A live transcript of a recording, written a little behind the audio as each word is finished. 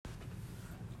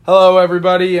Hello,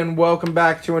 everybody, and welcome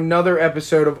back to another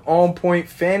episode of On Point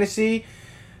Fantasy.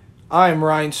 I am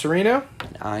Ryan Serena.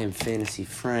 And I am Fantasy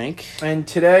Frank. And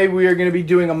today we are going to be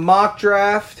doing a mock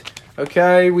draft.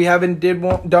 Okay, we haven't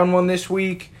done one this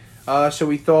week, so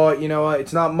we thought, you know what,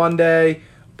 it's not Monday,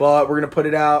 but we're going to put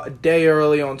it out a day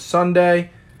early on Sunday.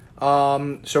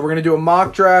 So we're going to do a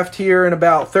mock draft here in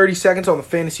about 30 seconds on the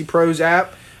Fantasy Pros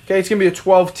app. Okay, it's going to be a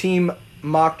 12-team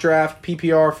mock draft,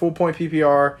 PPR, full point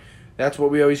PPR. That's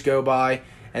what we always go by.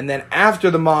 And then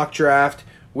after the mock draft,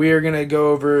 we are going to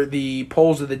go over the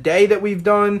polls of the day that we've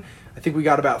done. I think we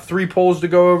got about 3 polls to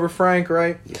go over, Frank,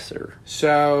 right? Yes, sir.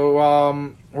 So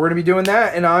we're going to be doing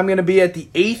that, and I'm going to be at the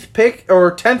 8th pick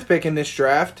or 10th pick in this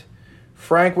draft.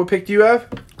 Frank, what pick do you have?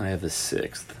 I have the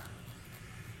 6th.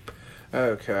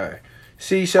 Okay.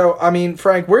 See, so, I mean,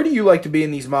 Frank, where do you like to be in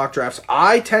these mock drafts?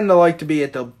 I tend to like to be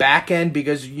at the back end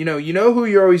because, you know who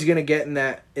you're always going to get in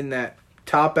that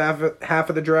top half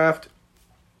of the draft.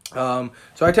 So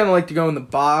I tend to like to go in the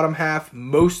bottom half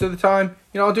most of the time.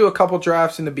 You know, I'll do a couple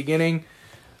drafts in the beginning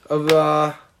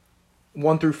of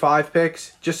 1 through 5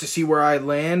 picks just to see where I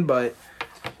land, but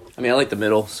I mean, I like the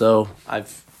middle, so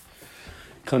I've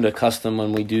come to custom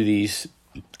when we do these.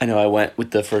 I know I went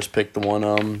with the first pick, the one,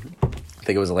 I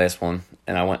think it was the last one,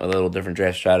 and I went with a little different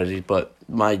draft strategy, but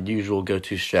my usual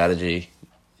go-to strategy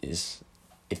is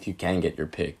if you can get your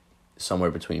pick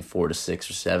somewhere between 4 to 6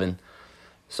 or 7.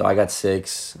 So I got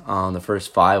 6. The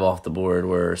first 5 off the board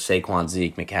were Saquon,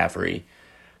 Zeke, McCaffrey,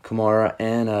 Kamara,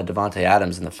 and Devontae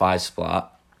Adams in the 5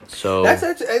 spot. So that's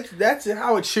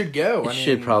how it should go.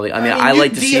 I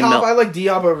like to see I like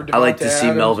D-Hop over Devontae I like to see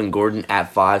Adams. Melvin Gordon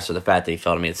at 5. So the fact that he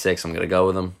fell to me at 6, I'm gonna go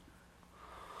with him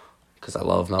because I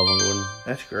love Melvin Gordon.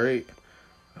 That's great.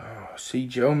 Oh, see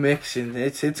Joe Mixon.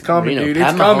 It's coming, Reno, dude.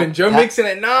 It's coming. Joe Mixon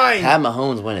at 9. Pat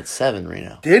Mahomes went at 7,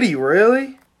 Reno. Did he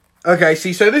really? Okay,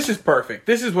 see, so this is perfect.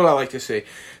 This is what I like to see.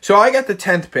 So I got the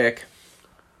 10th pick.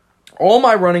 All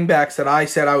my running backs that I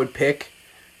said I would pick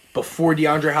before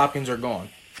DeAndre Hopkins are gone.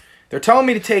 They're telling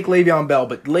me to take Le'Veon Bell,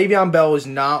 but Le'Veon Bell is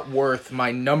not worth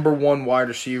my number 1 wide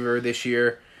receiver this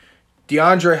year.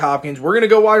 DeAndre Hopkins. We're going to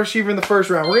go wide receiver in the first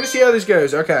round. We're going to see how this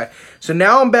goes. Okay, so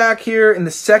now I'm back here in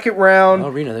the second round. Oh,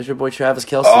 Reno, there's your boy Travis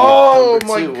Kelce. Oh,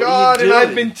 my God, and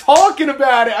I've been talking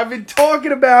about it.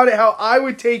 How I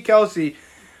would take Kelce.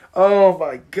 Oh,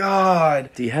 my God.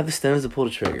 Do you have the stones to pull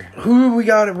the trigger? Who we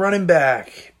got at running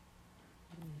back?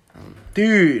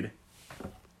 Dude.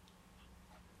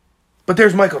 But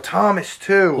there's Michael Thomas,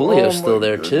 too. Julio's still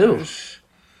there, too.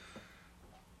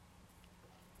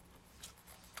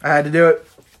 I had to do it.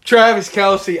 Travis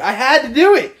Kelce. I had to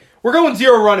do it. We're going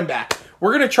 0 running back.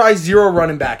 We're going to try 0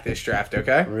 running back this draft,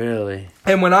 okay? Really?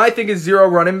 And when I think of 0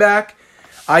 running back,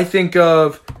 I think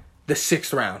of the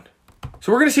 6th round.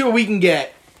 So we're going to see what we can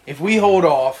get if we hold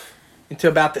off until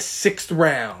about the 6th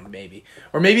round, maybe.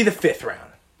 Or maybe the 5th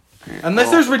round. Unless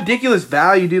there's ridiculous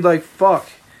value, dude, like, fuck.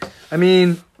 I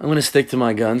mean, I'm going to stick to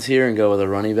my guns here and go with a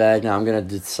running back. Now I'm going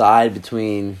to decide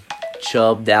between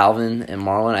Chubb, Dalvin, and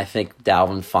Marlon. I think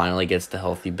Dalvin finally gets the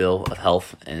healthy bill of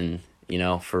health and,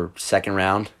 for second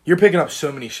round. You're picking up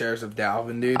so many shares of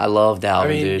Dalvin, dude. I love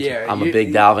Dalvin, dude. Yeah, I'm a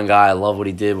big Dalvin guy. I love what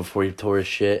he did before he tore his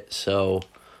shit. So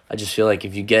I just feel like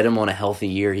if you get him on a healthy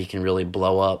year, he can really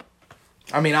blow up.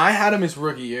 I mean, I had him his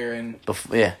rookie year.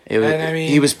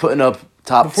 He was putting up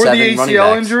top 7 running backs. Before the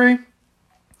ACL injury,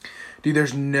 dude,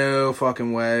 there's no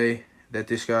fucking way that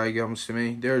this guy comes to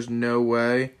me. There's no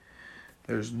way.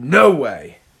 There's no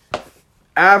way.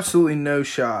 Absolutely no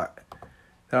shot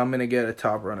that I'm going to get a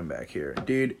top running back here.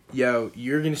 Dude,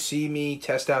 you're going to see me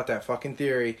test out that fucking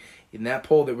theory in that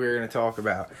poll that we were going to talk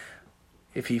about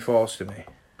if he falls to me.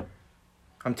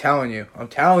 I'm telling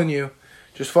you.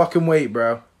 Just fucking wait,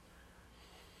 bro.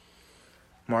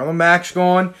 Marlon Mack's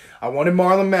gone. I wanted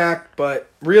Marlon Mack, but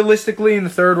realistically, in the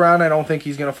 3rd round, I don't think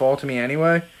he's going to fall to me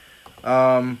anyway.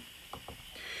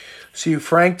 See who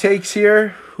Frank takes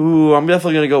here. Ooh, I'm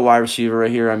definitely going to go wide receiver right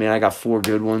here. I mean, I got 4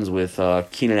 good ones with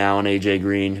Keenan Allen, A.J.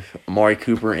 Green, Amari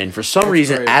Cooper, and for some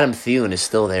reason, great. Adam Thielen is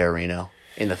still there, Reno,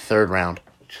 in the 3rd round.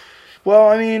 Well,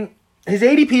 I mean, his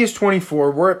ADP is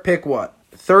 24. We're at pick,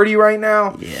 30 right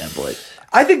now? Yeah, but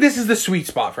I think this is the sweet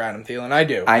spot for Adam Thielen. I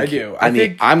do. I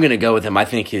think I'm going to go with him. I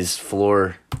think his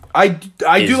floor I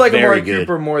do like Amari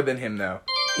Cooper more than him, though.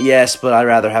 Yes, but I'd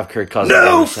rather have Kirk Cousins.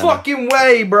 No fucking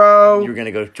way, bro. You were going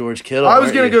to go George Kittle. I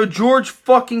was going to go George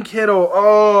fucking Kittle.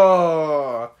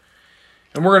 Oh.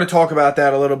 And we're going to talk about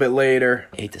that a little bit later.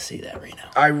 Hate to see that right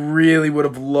now. I really would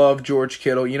have loved George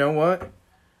Kittle. You know what?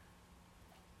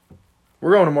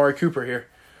 We're going to Amari Cooper here.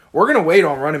 We're going to wait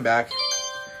on running back.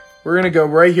 We're going to go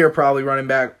right here, probably running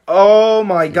back. Oh,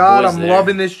 my God. I'm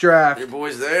loving this draft. Your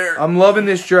boy's there. I'm loving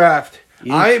this draft.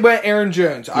 I went Aaron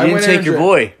Jones. You didn't take your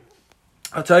boy.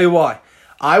 I'll tell you why.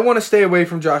 I want to stay away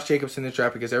from Josh Jacobs in this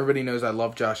draft because everybody knows I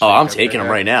love Josh Jacobs. Oh, I'm taking him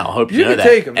right now. I hope you know can that.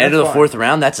 Take him. End of the fourth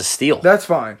round, that's a steal. That's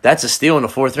fine. That's a steal in the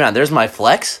fourth round. There's my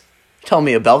flex. Tell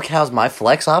me a bell cow's my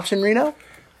flex option, Reno?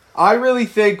 I really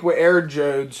think with Aaron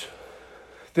Jones,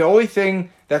 the only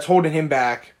thing that's holding him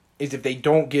back is if they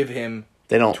don't give him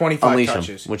 25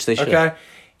 touches. Which they should. Okay?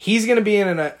 He's going to be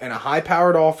in a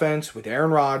high-powered offense with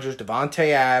Aaron Rodgers, Devontae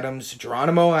Adams,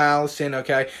 Geronimo Allison,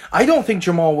 okay? I don't think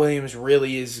Jamal Williams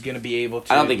really is going to be able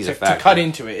to, I don't think he's a factor. To cut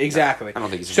into it. Exactly. I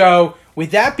don't think he's a So, with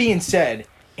that being said,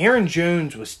 Aaron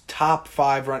Jones was top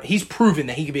 5 run. He's proven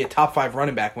that he could be a top 5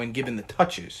 running back when given the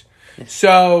touches.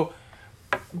 So,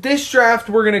 this draft,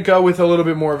 we're going to go with a little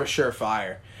bit more of a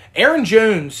surefire. Aaron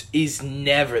Jones is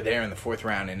never there in the fourth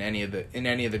round in any of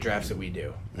the drafts that we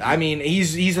do. I mean,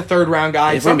 he's a third round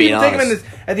guy. Some people take him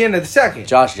at the end of the second.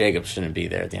 Josh Jacobs shouldn't be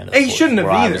there at the end of the fourth. He shouldn't have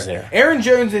either. Aaron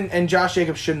Jones and Josh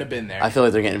Jacobs shouldn't have been there. I feel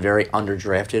like they're getting very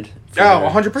underdrafted.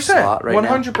 100%.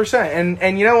 100%.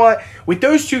 And you know what? With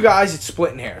those two guys, it's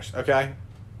splitting hairs, okay?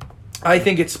 I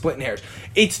think it's splitting hairs.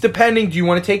 It's depending. Do you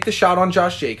want to take the shot on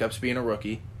Josh Jacobs being a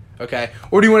rookie? Okay,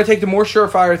 or do you want to take the more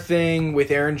surefire thing with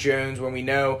Aaron Jones when we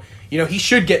know, he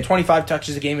should get 25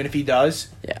 touches a game, and if he does,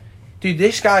 yeah, dude,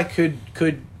 this guy could.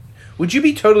 Would you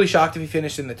be totally shocked if he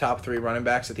finished in the top 3 running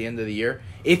backs at the end of the year?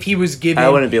 If he was given, I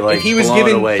wouldn't be like if he was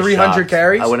given 300 shocked.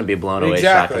 carries, I wouldn't be blown away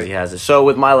shocked if he has it. So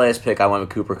with my last pick, I went with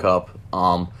Cooper Kupp.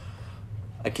 I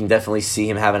can definitely see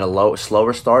him having a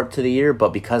slower start to the year, but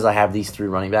because I have these 3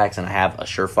 running backs and I have a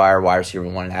surefire wide receiver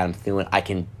one in Adam Thielen, I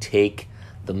can take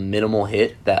the minimal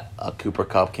hit that a Cooper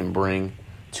Kupp can bring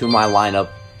to my lineup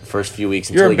the first few weeks.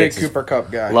 You're a big Cooper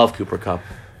Kupp guy. Love Cooper Kupp.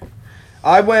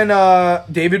 I went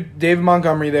David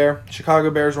Montgomery there, Chicago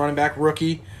Bears running back,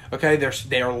 rookie. Okay,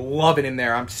 they are loving him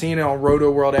there. I'm seeing it on Roto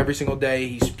World every single day.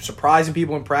 He's surprising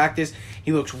people in practice.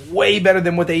 He looks way better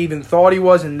than what they even thought he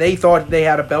was, and they thought they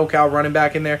had a bell cow running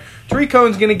back in there. Tariq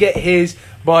Cohen's going to get his,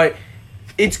 but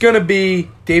it's going to be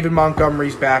David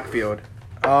Montgomery's backfield.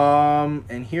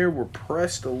 And here we're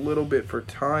pressed a little bit for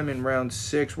time in round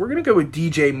 6. We're going to go with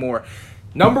DJ Moore.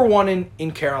 Number 1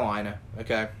 in Carolina,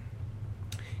 okay?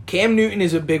 Cam Newton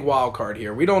is a big wild card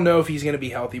here. We don't know if he's going to be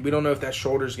healthy. We don't know if that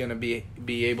shoulder's going to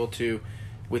be able to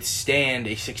withstand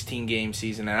a 16-game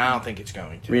season, and I don't think it's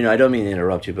going to. Reno, I don't mean to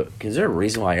interrupt you, but is there a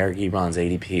reason why Eric Ebron's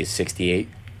ADP is 68?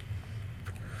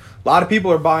 A lot of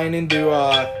people are buying into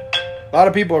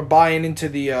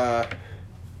the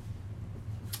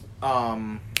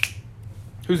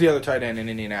who's the other tight end in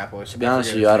Indianapolis? To be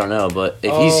honest with you, I don't know, but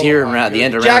if he's here around the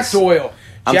end of round, Jack Doyle.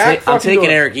 I'm taking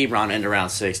Eric Ebron into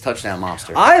round 6, touchdown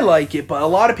monster. I like it, but a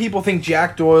lot of people think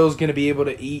Jack Doyle's going to be able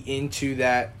to eat into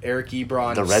that Eric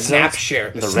Ebron snap share.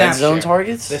 The red zone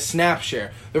targets? The snap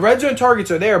share. The red zone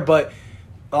targets are there, but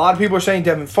a lot of people are saying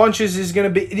Devin Funchess is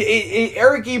going to be...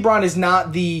 Eric Ebron is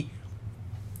not the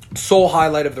sole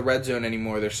highlight of the red zone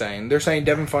anymore, they're saying. They're saying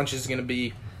Devin Funchess is going to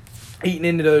be eating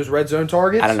into those red zone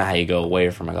targets. I don't know how you go away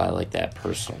from a guy like that,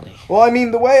 personally. Well, I mean,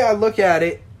 the way I look at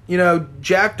it,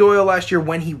 Jack Doyle last year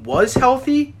when he was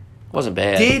healthy wasn't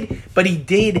bad. He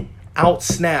did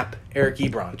out-snap Eric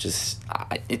Ebron. Which is,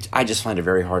 I just find it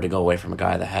very hard to go away from a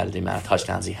guy that had the amount of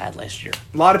touchdowns he had last year.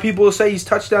 A lot of people will say he's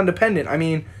touchdown dependent. I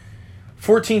mean,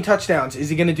 14 touchdowns. Is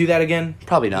he going to do that again?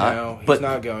 Probably not. No, he's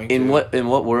not going to. In what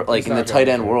world, like in the tight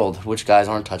end world, which guys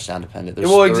aren't touchdown dependent?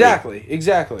 There's exactly.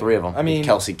 3 of them. I mean,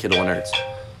 Kelsey, Kittle, and Ertz.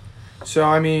 So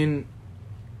I mean,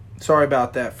 sorry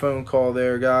about that phone call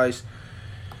there, guys.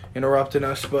 Interrupting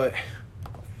us, but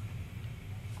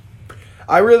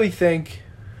I really think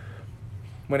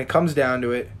when it comes down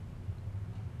to it,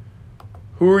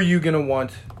 who are you going to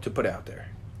want to put out there?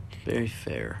 Very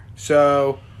fair.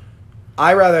 So,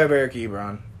 I rather have Eric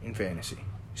Ebron in fantasy.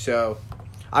 So,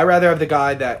 I rather have the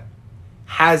guy that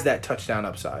has that touchdown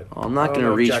upside. Well, I'm not going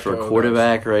to reach for a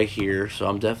quarterback right here, so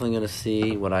I'm definitely going to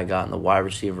see what I got in the wide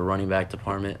receiver running back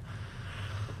department.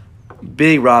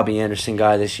 Big Robbie Anderson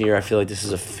guy this year. I feel like this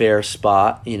is a fair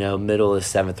spot. Middle of the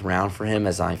 7th round for him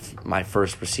as my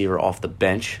first receiver off the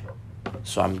bench.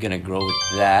 So I'm going to go with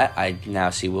that. I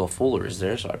now see Will Fuller is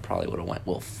there, so I probably would have went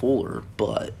Will Fuller,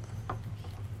 but...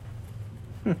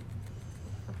 You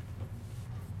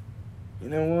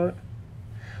know what?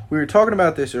 We were talking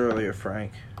about this earlier,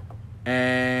 Frank.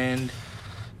 And...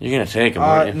 You're going to take him,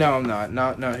 aren't you? No, I'm not.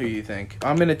 Not who you think.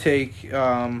 I'm going to take...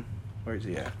 where's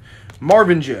he at?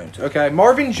 Marvin Jones. Okay,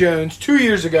 Marvin Jones 2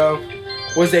 years ago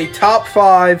was a top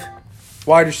 5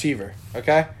 wide receiver.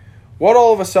 Okay, what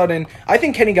all of a sudden? I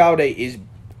think Kenny Golladay is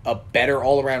a better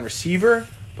all-around receiver,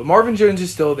 But Marvin Jones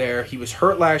is still there. He was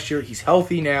hurt last year. He's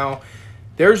healthy now.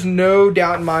 There's no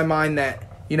doubt in my mind that,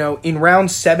 in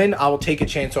round 7, I will take a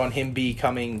chance on him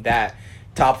becoming that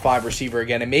top 5 receiver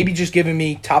again and maybe just giving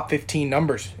me top 15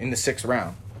 numbers in the 6th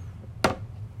round.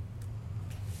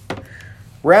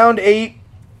 Round 8,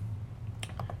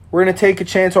 we're going to take a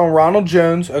chance on Ronald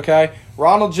Jones, okay?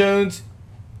 Ronald Jones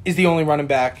is the only running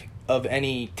back of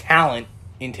any talent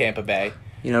in Tampa Bay.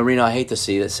 Reno, I hate to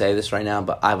say this right now,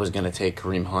 but I was going to take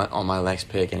Kareem Hunt on my next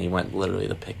pick, and he went literally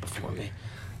the pick before me.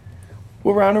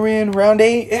 What round are we in? Round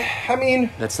 8? I mean...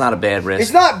 That's not a bad risk.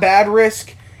 It's not bad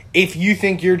risk if you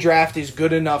think your draft is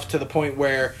good enough to the point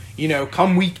where,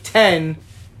 come week 10,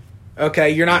 okay,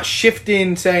 you're not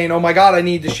shifting saying, oh my God, I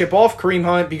need to ship off Kareem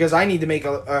Hunt because I need to make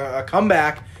a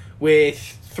comeback with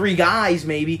 3 guys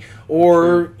maybe.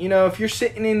 Or, if you're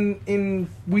sitting in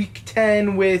week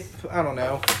 10 with, I don't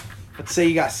know, let's say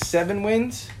you got 7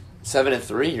 wins.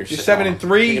 7-3, you're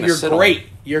 7-3, you're great.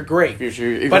 You're great. If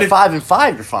you're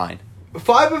 5-5, you're fine.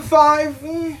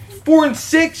 5-5,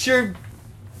 4-6, you're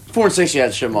 4-6. You had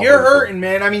to ship them off. You're hurting,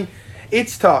 man. I mean,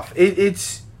 it's tough.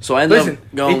 It's so I ended up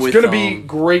going it's with. It's going to be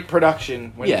great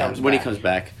production when he comes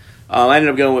back. I ended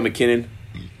up going with McKinnon.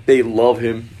 They love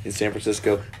him in San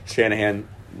Francisco. Shanahan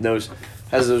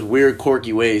has those weird,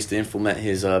 quirky ways to implement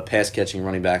his pass-catching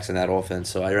running backs in that offense.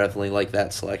 So I definitely like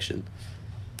that selection.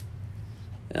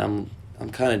 And I'm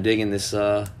kind of digging this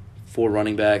 4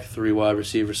 running back, 3 wide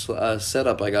receiver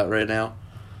setup I got right now.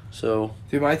 So,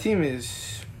 dude, my team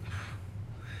is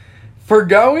for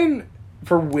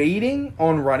waiting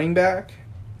on running back.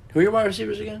 Who are your wide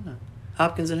receivers again?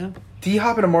 Hopkins and him.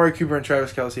 D-Hop and Amari Cooper and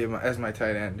Travis Kelce as my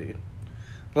tight end, dude.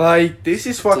 Like, this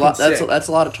is fucking sick. That's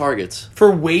a lot of targets. For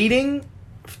waiting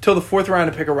till the 4th round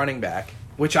to pick a running back,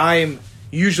 which I am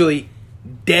usually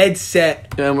dead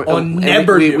set on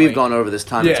never doing. We've gone over this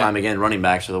time and time again. Running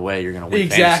backs are the way you're going to win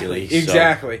fantasy leagues.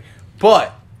 Exactly. So.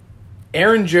 But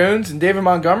Aaron Jones and David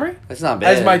Montgomery? That's not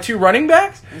bad. As my 2 running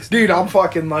backs? Dude, I'm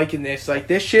fucking liking this. Like,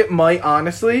 this shit might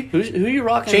honestly who you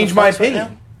rocking? Change my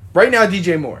opinion. Right now,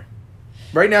 DJ Moore.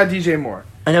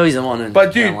 I know he's the one in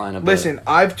But, dude, Carolina, listen,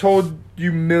 I've told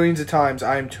you millions of times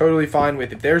I am totally fine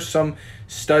with if there's some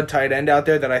stud tight end out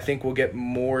there that I think will get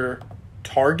more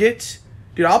targets.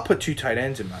 Dude, I'll put 2 tight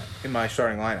ends in my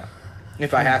starting lineup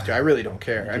if I have to. I really don't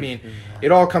care. I mean,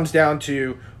 it all comes down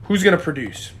to who's going to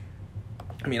produce.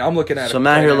 I mean, I'm looking at so I'm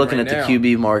out here looking at the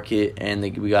QB market, and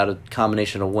we got a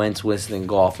combination of Wentz, Winston,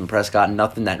 Goff, and Prescott.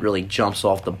 Nothing that really jumps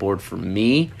off the board for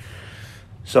me.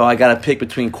 So I got to pick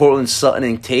between Cortland Sutton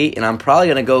and Tate, and I'm probably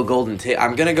going to go Golden Tate.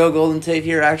 I'm going to go Golden Tate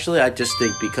here, actually. I just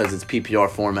think because it's PPR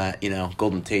format,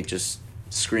 Golden Tate just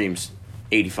screams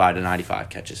 85 to 95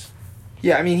 catches.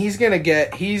 Yeah, I mean, he's gonna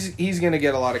get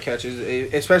a lot of catches,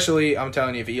 especially I'm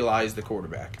telling you if Eli's the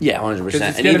quarterback. Yeah, 100%.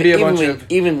 It's going to be a bunch of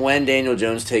even when Daniel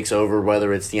Jones takes over,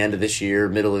 whether it's the end of this year,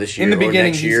 middle of this year, in the beginning, or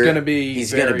next year,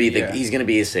 he's going to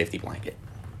be his safety blanket.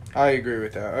 I agree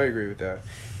with that.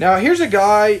 Now, here's a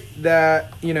guy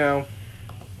that a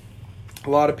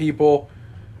lot of people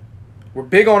were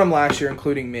big on him last year,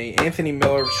 including me. Anthony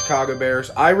Miller of Chicago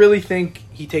Bears. I really think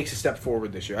he takes a step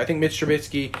forward this year. I think Mitch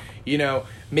Trubisky,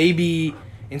 maybe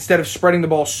instead of spreading the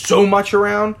ball so much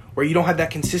around where you don't have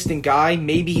that consistent guy,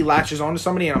 maybe he latches onto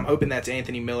somebody, and I'm hoping that's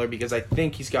Anthony Miller because I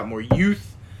think he's got more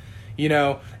youth, and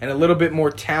a little bit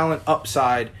more talent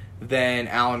upside than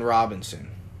Allen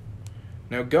Robinson.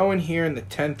 Now, going here in the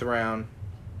 10th round,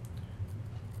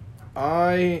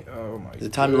 Is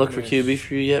it time to look for QB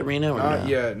for you yet, Reno? Not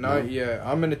yet.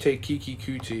 I'm going to take Kiki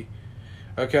Kuti.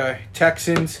 Okay,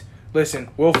 Texans. Listen,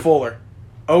 Will Fuller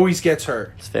always gets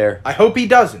hurt. It's fair. I hope he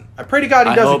doesn't. I pray to God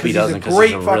he doesn't because he's a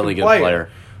great fucking player.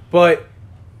 But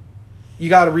you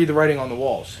got to read the writing on the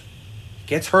walls.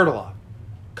 Gets hurt a lot.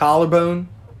 Collarbone,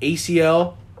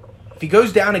 ACL. If he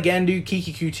goes down again, dude,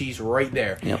 Kiki Kuti's right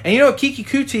there. Yep. And Kiki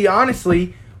Kuti,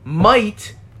 honestly,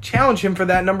 might challenge him for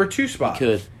that number 2 spot.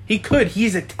 He could.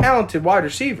 He's a talented wide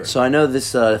receiver. So I know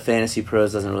this Fantasy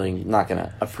Pros not going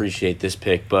to appreciate this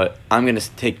pick, but I'm going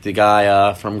to take the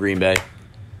guy from Green Bay.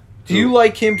 Do you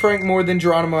like him, Frank, more than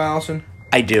Geronimo Allison?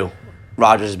 I do.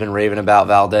 Rodgers has been raving about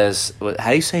Valdez.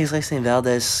 How do you say his last name?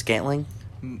 Valdez Scantling?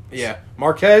 Yeah.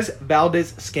 Marquez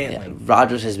Valdez Scantling. Yeah,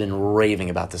 Rodgers has been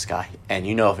raving about this guy. And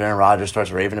if Aaron Rodgers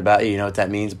starts raving about you, you know what that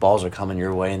means? Balls are coming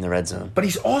your way in the red zone. But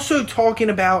he's also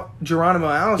talking about Geronimo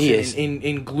Allison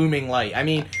in glooming light. I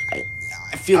mean,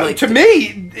 I feel like... to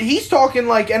me, he's talking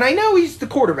like... And I know he's the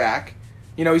quarterback.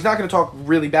 He's not going to talk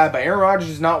really bad, but Aaron Rodgers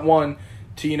is not one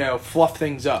to, fluff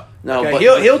things up. No, okay? but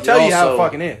he'll tell you how it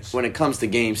fucking is. When it comes to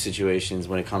game situations,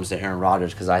 when it comes to Aaron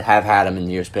Rodgers, because I have had him in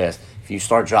years past, if you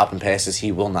start dropping passes,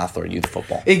 he will not throw you the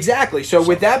football. Exactly. So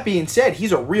with that being said,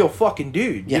 he's a real fucking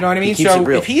dude. Yeah, You know what I he mean? keeps it So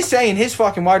real. if he's saying his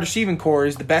fucking wide receiving core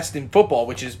is the best in football,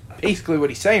 which is basically what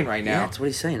he's saying right now. Yeah, that's what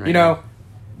he's saying right You now. know,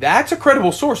 that's a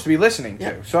credible source to be listening to.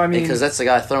 Yeah. So I mean, Because that's the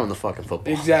guy throwing the fucking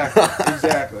football. exactly,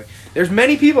 exactly. There's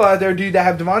many people out there, dude, that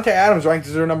have Devontae Adams ranked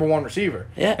as their number one receiver.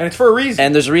 Yeah. And it's for a reason.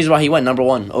 And there's a reason why he went number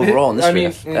one overall in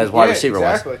this draft as wide receiver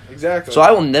exactly, wise. exactly. So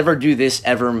I will never do this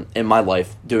ever in my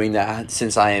life, doing that,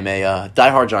 since I am a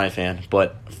diehard Giant fan.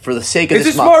 But for the sake of it's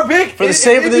this a smart pick. for the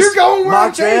sake of if this you're going where I'm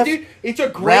mock saying, draft, dude, it's a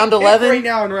great round pick 11, right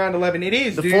now in round 11. It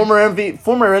is, the dude.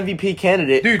 former MVP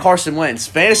candidate, Dude. Carson Wentz,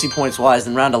 fantasy points wise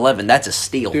in round 11, that's a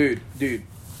steal. Dude.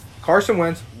 Carson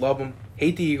Wentz, love him.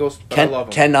 Hate the Eagles, but I love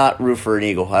him. Cannot root for an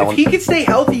Eagle. If he could stay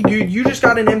healthy, dude, you just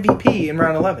got an MVP in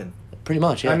round 11. Pretty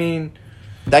much, yeah. I mean,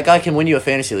 that guy can win you a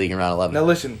fantasy league in round 11. now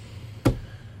listen.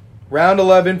 Round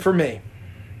 11 for me.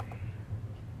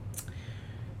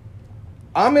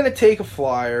 I'm going to take a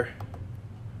flyer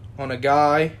on a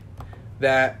guy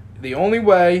that the only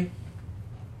way...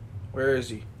 Where is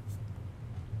he?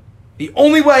 The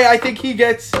only way I think he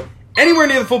gets anywhere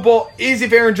near the football is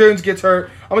if Aaron Jones gets hurt.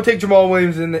 I'm going to take Jamal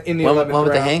Williams in the 11th Went with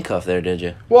the round. handcuff there, did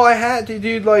you? Well, I had to,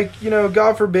 dude. Like, you know,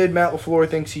 God forbid Matt LaFleur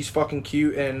thinks he's fucking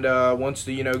cute and wants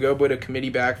to, you know, go with a committee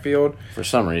backfield. For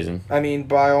some reason. I mean,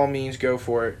 by all means, go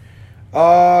for it.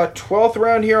 12th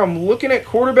round here, I'm looking at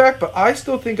quarterback, but I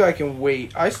still think I can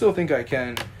wait. I still think I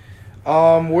can.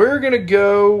 We're going to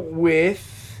go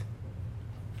with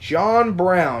John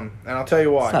Brown, and I'll tell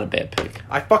you why. It's not a bad pick.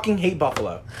 I fucking hate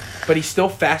Buffalo, but he's still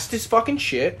fast as fucking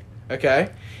shit,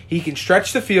 okay? He can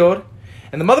stretch the field,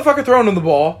 and the motherfucker throwing him the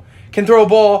ball can throw a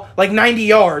ball like 90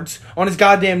 yards on his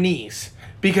goddamn knees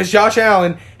because Josh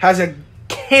Allen has a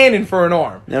cannon for an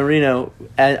arm. Now, Reno,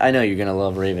 I know you're going to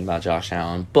love raving about Josh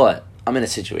Allen, but I'm in a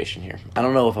situation here. I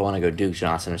don't know if I want to go Duke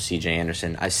Johnson or C.J.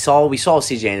 Anderson. We saw what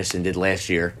C.J. Anderson did last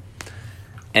year,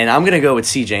 and I'm going to go with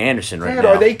C.J. Anderson right Dude, now.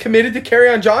 are they committed to carry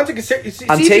on Johnson?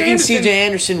 I'm taking C.J.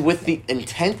 Anderson with the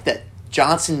intent that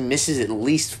Johnson misses at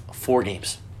least 4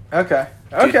 games. Okay.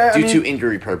 Due to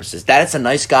injury purposes. That's a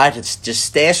nice guy to just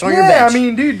stash on your yeah, bench. I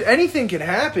mean, dude, anything can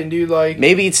happen, dude. Like,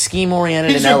 maybe it's scheme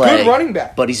oriented he's in a LA. good running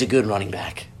back. But he's a good running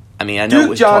back. I mean, I know Duke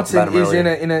we talked about Johnson him is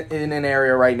earlier. in an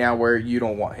area right now where you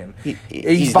don't want him.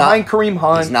 He's behind not, Kareem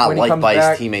Hunt. He's not when he liked comes by back.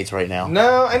 his teammates right now.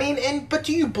 No, I mean, but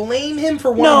do you blame him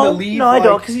for wanting to leave? No, I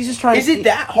don't, because he's just trying. Is it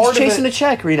that hard? He's chasing a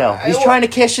check, Reno. He's well, trying to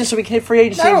cash in so he can hit free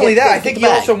agency. Not and only get- that, I get think the he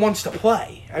bag. also wants to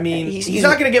play. I mean, He's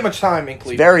not going to get much time in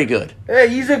Cleveland. Very good. Yeah,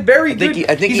 he's a very good.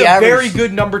 I think he's he a very averaged-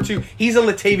 good number 2. He's a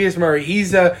Latavius Murray.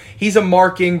 He's a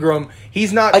Mark Ingram.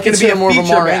 He's not I going to be consider a more of a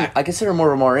feature Mark back. Ingram. I consider more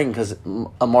of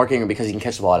a Mark Ingram because he can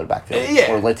catch the ball out of the backfield.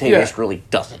 Yeah, Or Latavius yeah. really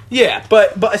doesn't. Yeah,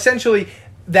 but essentially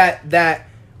that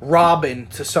Robin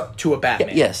to a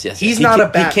Batman. Yes. He's He not can-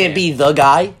 a Batman. He can't be the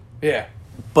guy, Yeah,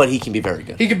 but he can be very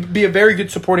good. he could be a very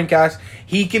good supporting cast.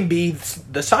 He can be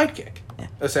the sidekick.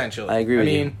 Essentially, I agree with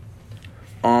you.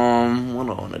 What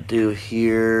do I want to do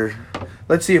here?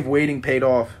 Let's see if waiting paid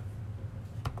off.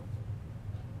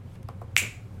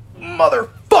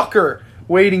 Motherfucker!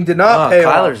 Waiting did not pay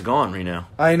off. Kyler's gone, Reno.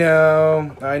 I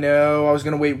know. I was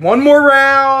going to wait one more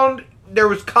round. There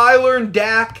was Kyler and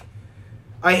Dak.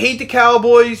 I hate the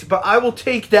Cowboys, but I will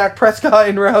take Dak Prescott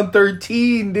in round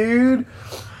 13, dude.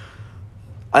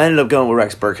 I ended up going with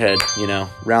Rex Burkhead,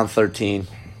 round 13.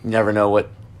 You never know what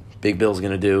Big Bill's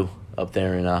going to do up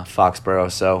there in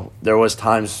Foxborough. So there was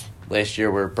times last year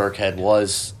where Burkhead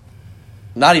was,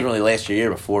 not even really last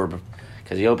year before,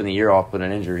 because he opened the year off with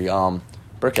an injury.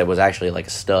 Burkhead was actually like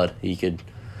a stud. He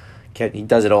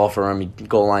does it all for him. He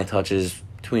goal line touches,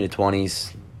 between the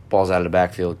 20s, balls out of the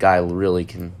backfield. Guy really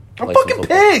can I'm play some fucking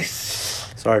football.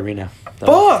 pissed. Sorry, Reno.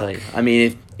 Fuck. I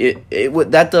mean,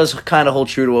 that does kind of hold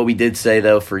true to what we did say,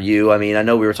 though, for you. I mean, I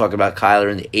know we were talking about Kyler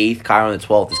in the 8th. Kyler in the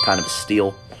 12th is kind of a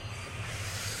steal.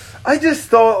 I just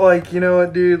thought, like, you know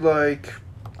what, dude? Like,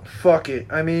 fuck it.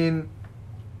 I mean,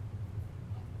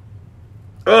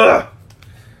 ugh.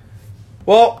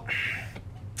 Well,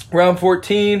 round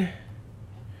 14,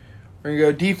 we're going to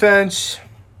go defense.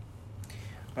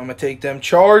 I'm going to take them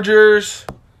Chargers.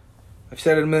 I've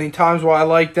said it a million times why I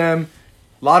like them.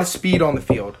 A lot of speed on the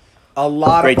field. A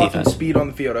lot Great of fucking defense. speed on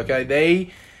the field, okay?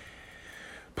 They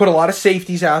put a lot of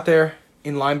safeties out there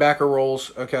in linebacker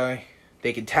roles, okay?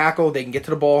 They can tackle. They can get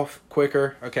to the ball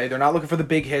quicker, okay? They're not looking for the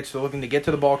big hits. They're looking to get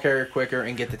to the ball carrier quicker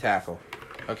and get the tackle,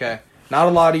 okay? Not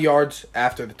a lot of yards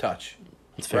after the touch,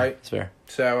 It's fair. right? It's fair.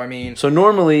 So, I mean, So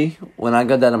normally, when I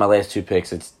got down to my last 2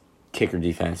 picks, it's kicker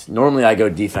defense. Normally, I go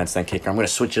defense then kicker. I'm going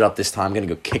to switch it up this time. I'm going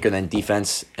to go kicker then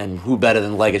defense. And who better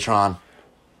than Legatron?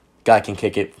 Guy can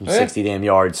kick it from 60 damn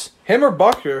yards. Him or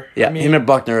Buckner. Yeah, him and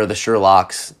Buckner are the sure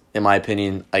locks, in my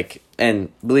opinion.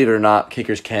 And believe it or not,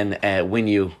 kickers can win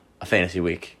you a fantasy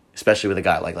week, especially with a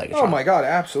guy like Legatron. Oh my God,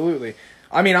 absolutely.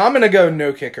 I mean, I'm gonna go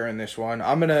no kicker in this one.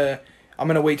 I'm gonna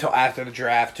wait till after the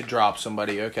draft to drop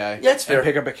somebody. Okay, yeah, it's fair. And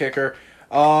pick up a kicker.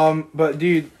 But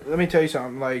dude, let me tell you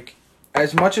something. Like,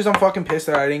 as much as I'm fucking pissed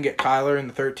that I didn't get Kyler in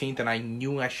the 13th, and I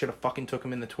knew I should have fucking took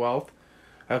him in the 12th.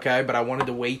 Okay, but I wanted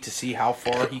to wait to see how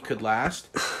far he could last.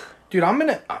 Dude, I'm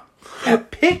gonna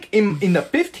pick in the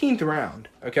 15th round.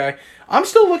 Okay, I'm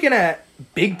still looking at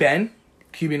Big Ben,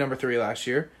 QB number 3 last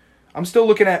year. I'm still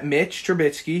looking at Mitch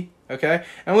Trubisky. Okay, and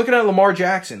I'm looking at Lamar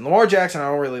Jackson. Lamar Jackson, I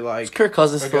don't really like. Is Kirk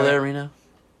Cousins still there, Reno?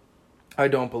 I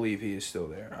don't believe he is still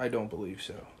there. I don't believe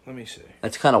so. Let me see.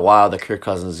 That's kind of wild that Kirk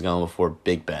Cousins is going before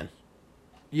Big Ben.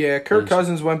 Yeah, Kirk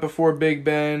Cousins went before Big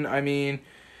Ben. I mean,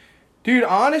 dude,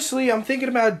 honestly, I'm thinking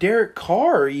about Derek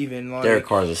Carr even. Like, Derek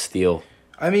Carr's a steal.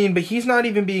 I mean, but he's not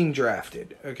even being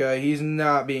drafted, okay? He's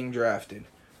not being drafted.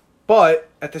 But,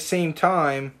 at the same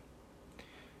time...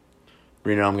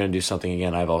 Reno, I'm going to do something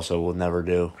again I also will never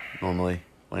do normally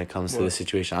when it comes to this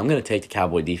situation. I'm going to take the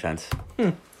Cowboy defense.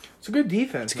 It's a good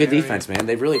defense, It's a good defense, man.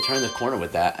 They've really turned the corner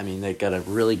with that. I mean, they've got a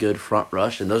really good front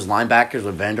rush. And those linebackers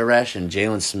with Van Der Esch and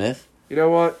Jalen Smith. You know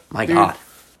what? My God.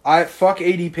 Fuck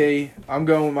ADP. I'm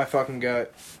going with my fucking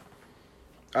gut.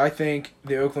 I think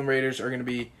the Oakland Raiders are going to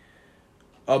be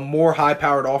a more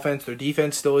high-powered offense. Their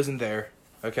defense still isn't there.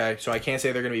 Okay, so I can't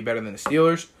say they're going to be better than the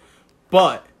Steelers.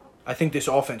 But I think this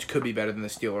offense could be better than the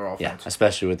Steeler offense. Yeah,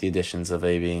 especially with the additions of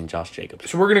AB and Josh Jacobs.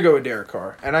 So we're going to go with Derek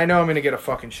Carr. And I know I'm going to get a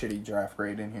fucking shitty draft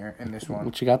grade in here in this one.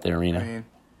 What you got there, Reno? I mean,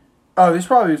 this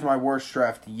probably is my worst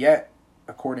draft yet,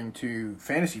 according to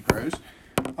Fantasy Pros.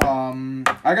 I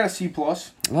got a C+. Well,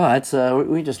 that's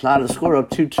we just knotted the score up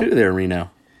 2-2 there, Reno.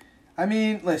 I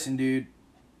mean, listen, dude.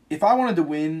 If I wanted to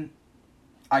win,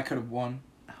 I could have won.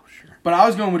 Oh, sure. But I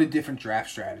was going with a different draft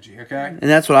strategy, okay? And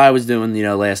that's what I was doing,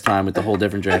 last time with the whole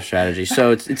different draft strategy.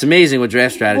 So it's amazing what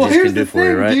draft strategies can do for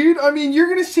you, right? Dude. I mean, you're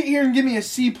going to sit here and give me a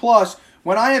C+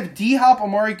 when I have D-Hop,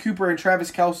 Amari Cooper, and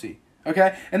Travis Kelce,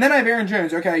 okay? And then I have Aaron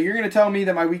Jones, okay? You're going to tell me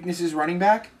that my weakness is running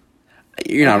back?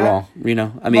 You're not wrong,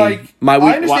 Reno. I mean, like,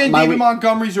 I understand David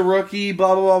Montgomery's a rookie,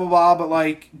 blah, blah, blah, blah, blah, but,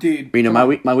 like, dude. Reno,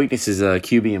 my weakness is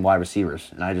QB and wide receivers,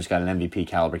 and I just got an MVP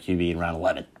caliber QB in round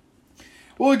 11.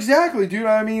 Well, exactly, dude.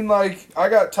 I mean, like, I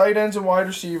got tight ends and wide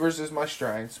receivers as my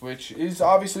strengths, which is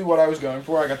obviously what I was going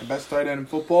for. I got the best tight end in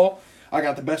football. I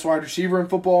got the best wide receiver in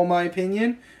football, in my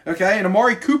opinion. Okay? And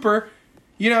Amari Cooper,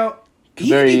 he could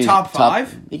be top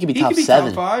 5. He could be top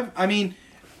 7. Top 5. I mean,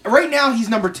 right now he's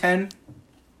number 10.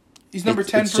 He's number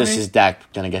 10 it's for me. It's just his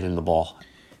Dak going to get him the ball.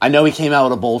 I know he came out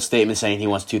with a bold statement saying he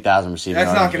wants 2,000 receiving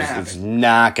yards. That's not going to happen. It's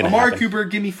not going to happen. Amari Cooper,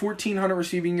 give me 1,400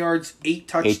 receiving yards, 8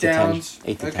 touchdowns.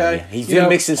 8 to 10. Okay? Yeah. He's going to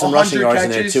mix in some rushing yards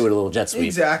catches. in there, too, with a little jet sweep.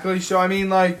 Exactly. So, I mean,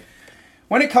 like,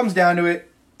 when it comes down to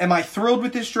it, am I thrilled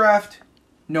with this draft?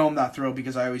 No, I'm not thrilled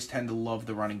because I always tend to love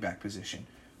the running back position.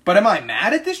 But am I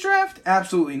mad at this draft?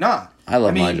 Absolutely not. I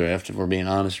love my draft, if we're being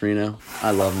honest, Reno. I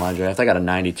love my draft. I got a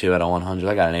 92 out of 100.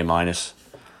 I got an A-.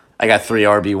 I got 3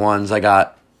 RB1s. I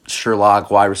got Sherlock,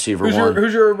 wide receiver 1.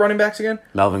 Who's your running backs again?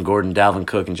 Melvin Gordon, Dalvin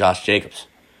Cook, and Josh Jacobs.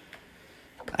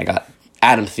 I got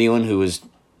Adam Thielen, who was,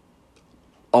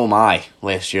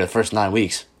 last year, the first 9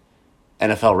 weeks.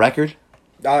 NFL record.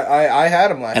 I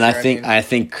had him last year. And I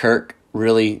think Kirk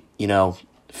really,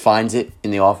 finds it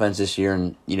in the offense this year.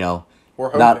 And,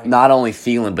 not only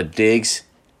Thielen, but Diggs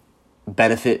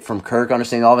benefit from Kirk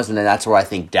understanding the offense. And then that's where I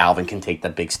think Dalvin can take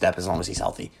that big step as long as he's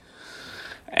healthy.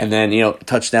 And then,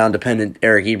 touchdown dependent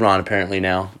Eric Ebron apparently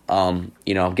now. I'm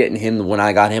getting him when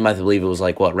I got him, I believe it was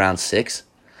round 6.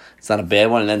 It's not a bad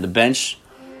one. And then the bench,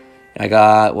 I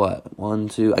got,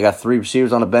 3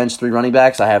 receivers on the bench, 3 running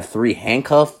backs. I have 3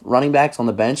 handcuff running backs on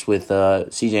the bench with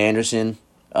C.J. Anderson,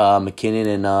 McKinnon,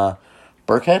 and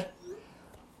Burkhead.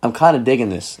 I'm kind of digging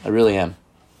this. I really am.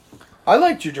 I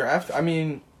liked your draft. I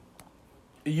mean...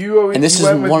 You went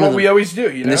with what we always do,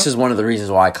 And this is one of the reasons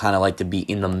why I kind of like to be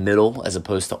in the middle as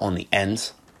opposed to on the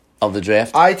ends of the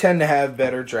draft. I tend to have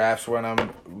better drafts when I'm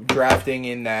drafting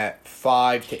in that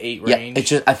 5 to 8 range. It's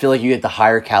just I feel like you get the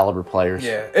higher caliber players.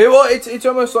 Yeah. It's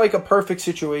almost like a perfect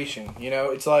situation.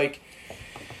 It's like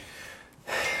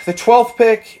the 12th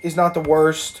pick is not the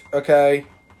worst, okay?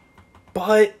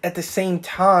 But at the same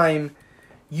time,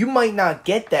 you might not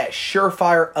get that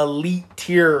surefire elite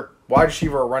tier wide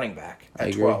receiver or running back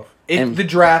at 12. If the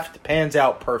draft pans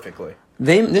out perfectly.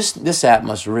 This app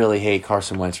must really hate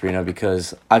Carson Wentz, Reno,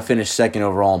 because I finished 2nd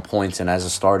overall in points, and as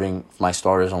my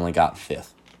starters only got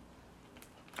 5th.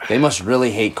 They must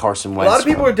really hate Carson A Wentz. lot of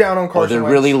people are down on Or Carson they're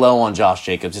Wentz. really low on Josh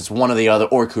Jacobs. It's one or the other,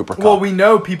 or Cooper Kupp. Well, we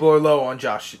know people are low on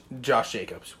Josh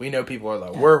Jacobs. We know people are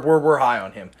low. We're high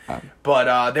on him.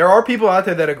 But there are people out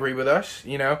there that agree with us,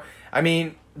 you know. I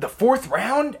mean, the 4th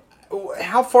round,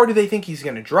 how far do they think he's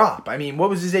going to drop? I mean, what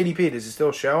was his ADP? Does it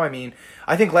still show? I mean,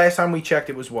 I think last time we checked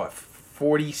it was what,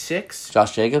 46?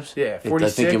 Josh Jacobs? Yeah, I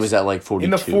 46. think it was at like 42.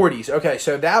 In the 40s. Okay,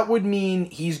 so that would mean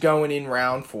he's going in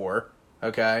round 4.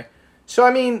 Okay. So,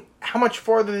 I mean, how much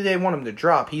farther do they want him to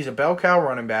drop? He's a bell cow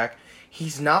running back.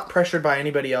 He's not pressured by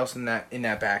anybody else in that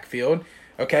backfield.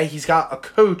 Okay, he's got a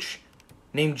coach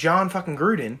named John fucking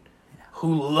Gruden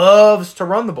who loves to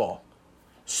run the ball.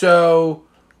 So,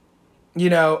 you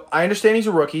know, I understand he's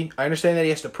a rookie. I understand that he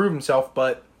has to prove himself,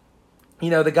 but, you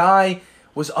know, the guy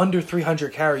was under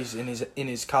 300 carries in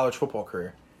his college football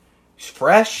career. He's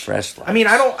fresh. I mean,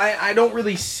 I don't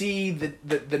really see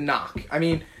the knock. I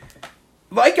mean,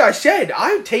 like I said,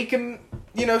 I would take him,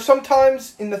 you know,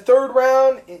 sometimes in the 3rd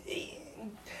round,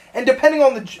 and depending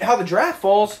on how the draft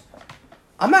falls,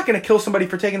 I'm not going to kill somebody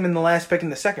for taking him in the last pick in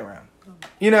the 2nd round.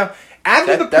 You know,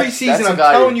 after the preseason, I'm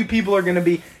telling you, more people are going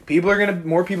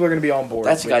to be on board.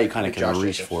 That's a guy you kind of can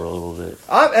reach for a little bit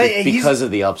because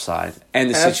of the upside and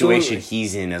the situation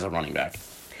he's in as a running back.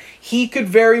 He could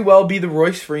very well be the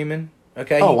Royce Freeman.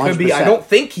 Okay, he could be. I don't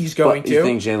think he's going to. You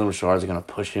think Jalen Richard's going to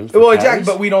push him? Well, exactly,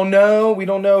 but we don't know. We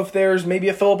don't know if there's maybe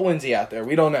a Philip Lindsay out there.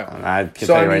 We don't know. I can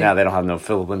tell you right now, they don't have no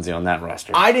Philip Lindsay on that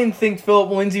roster. I didn't think Philip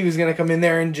Lindsay was going to come in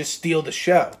there and just steal the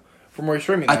show from Royce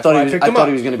Freeman. I thought he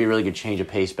was going to be a really good change of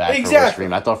pace back for Royce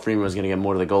Freeman. I thought Freeman was going to get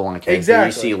more to the goal line carries. Exactly.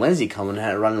 You see Lindsay coming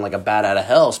and running like a bat out of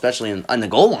hell, especially on the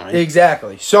goal line.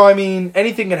 Exactly. So, I mean,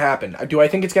 anything can happen. Do I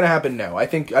think it's going to happen? No. I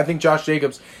think Josh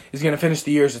Jacobs is going to finish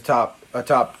the year as a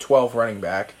top 12 running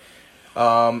back.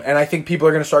 And I think people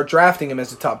are going to start drafting him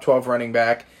as a top 12 running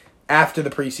back after the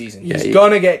preseason. He's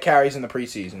going to get carries in the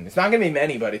preseason. It's not going to be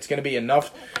many, but it's going to be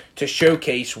enough to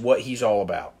showcase what he's all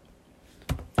about.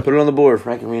 Put it on the board.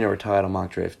 Frank and Reno are tied on mock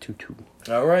draft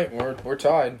 2-2. All right, we're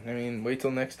tied. I mean, wait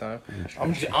till next time.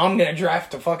 I'm going to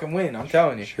draft to fucking win. I'm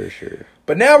telling you. Sure.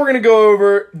 But now we're going to go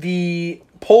over the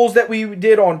polls that we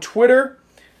did on Twitter.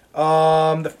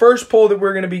 The first poll that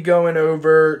we're going to be going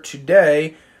over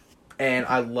today, and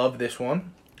I love this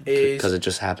one, is because it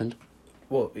just happened.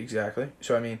 Well, exactly.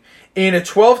 So, I mean, in a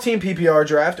 12-team PPR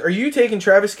draft, are you taking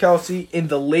Travis Kelce in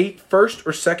the late 1st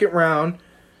or 2nd round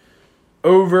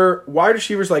over wide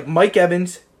receivers like Mike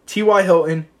Evans, T.Y.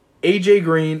 Hilton, A.J.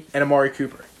 Green, and Amari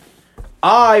Cooper?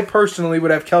 I personally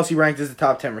would have Kelce ranked as the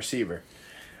top 10 receiver.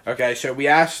 Okay, so we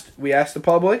asked the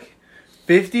public.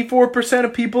 54%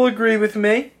 of people agree with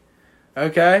me.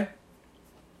 Okay.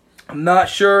 I'm not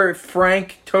sure if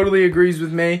Frank totally agrees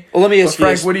with me. Well, let me ask you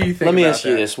Frank, this. what do you think? Let me ask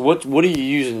you this. What are you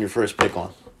using your first pick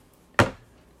on?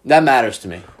 That matters to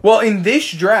me. Well, in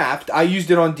this draft, I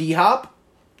used it on D-Hop,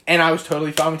 and I was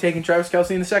totally fine with taking Travis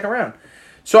Kelce in the 2nd round.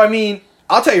 So, I mean,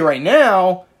 I'll tell you right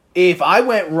now, if I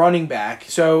went running back,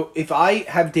 so if I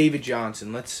have David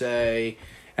Johnson, let's say...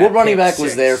 What running back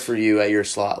was there for you at your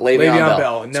slot? Le'Veon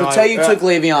Bell. No, so tell you took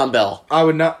Le'Veon Bell. I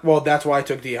would not... Well, that's why I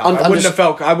took D-Hop. I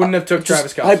wouldn't have took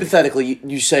Travis Kelce. Hypothetically,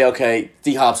 you say, okay,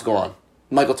 D-Hop's gone.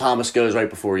 Michael Thomas goes right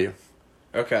before you.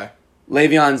 Okay.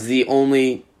 Le'Veon's the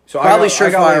only... So probably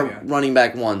surefire running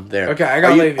back one there. Okay, I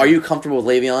got Le'Veon. Are you comfortable with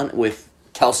Le'Veon with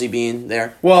Kelce being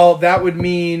there? Well, that would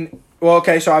mean... Well,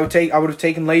 okay, so I would have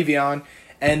taken Le'Veon,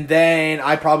 and then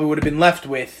I probably would have been left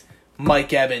with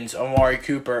Mike Evans, Amari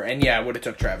Cooper, and I would have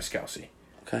took Travis Kelce.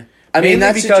 Okay. I mean, in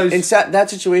that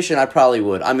situation, I probably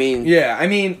would. I mean... Yeah, I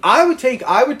mean, I would take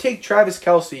Travis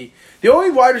Kelce. The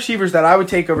only wide receivers that I would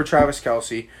take over Travis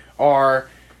Kelce are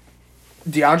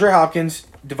DeAndre Hopkins,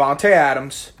 Devontae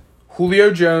Adams,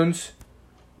 Julio Jones,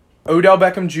 Odell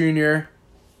Beckham Jr.,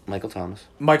 Michael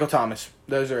Thomas.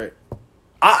 Those are it.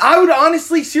 I would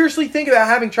honestly, seriously think about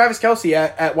having Travis Kelce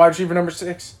at wide receiver number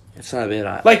 6. It's not a bit.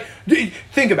 Like,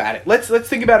 think about it. Let's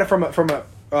think about it from a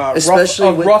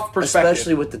rough perspective.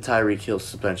 Especially with the Tyreek Hill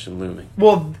suspension looming.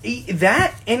 Well,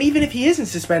 that, and even if he isn't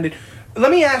suspended, let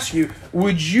me ask you: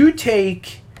 Would you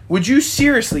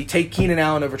seriously take Keenan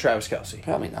Allen over Travis Kelce?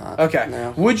 Probably not. Okay.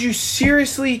 No. Would you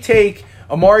seriously take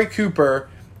Amari Cooper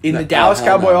in the Dallas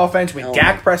Cowboy offense with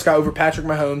Dak Prescott over Patrick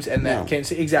Mahomes and then Kansas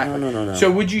City? Exactly. No.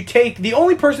 So would you take the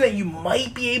only person that you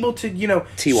might be able to,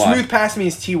 smooth past me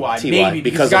is Ty. Maybe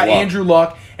because he's got Andrew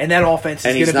Luck and that offense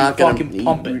is going to be fucking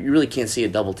pumping. You really can't see a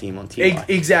double team on Ty.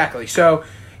 Exactly. So,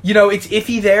 it's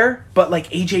iffy there, but like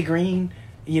AJ Green,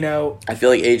 I feel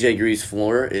like AJ Green's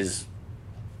floor is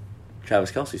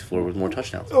Travis Kelce's floor with more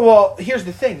touchdowns. Well, here's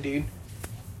the thing, dude.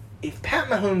 If Pat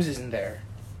Mahomes isn't there,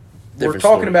 we're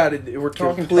talking about it. We're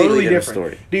talking totally different,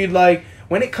 story. Dude. Like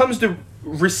when it comes to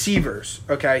receivers,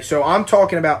 okay, so I'm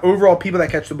talking about overall people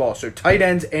that catch the ball, so tight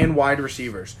ends and wide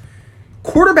receivers.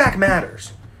 Quarterback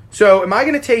matters. So am I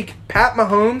going to take Pat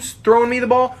Mahomes throwing me the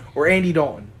ball or Andy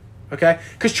Dalton? Okay?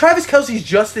 Because Travis Kelce's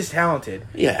just as talented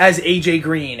as A.J.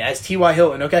 Green, as T.Y.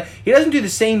 Hilton, okay? He doesn't do the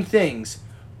same things,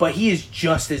 but he is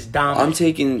just as dominant.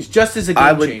 He's just as a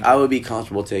game changer. I would be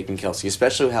comfortable taking Kelce,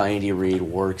 especially how Andy Reid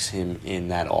works him in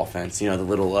that offense. The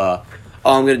little,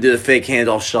 I'm going to do the fake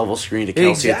handoff shovel screen to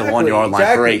Kelce at the 1 yard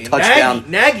line for a touchdown.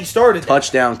 Nagy started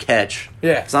touchdown catch.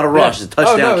 Yeah. It's not a rush, it's a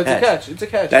touchdown catch. It's a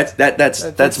catch.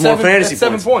 That's more fantasy points.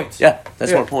 7 points. Yeah,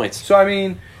 that's more points. So, I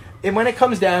mean, when it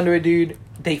comes down to it, dude,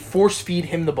 they force feed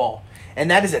him the ball. And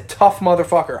that is a tough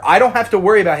motherfucker. I don't have to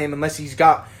worry about him unless he's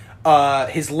got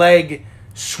his leg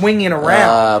swinging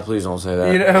around. Please don't say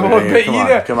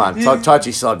that. Come on.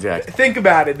 Touchy subject. Think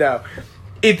about it, though.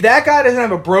 If that guy doesn't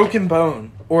have a broken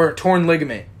bone or a torn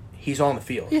ligament, he's on the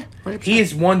field. Yeah, 100%. He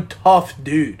is one tough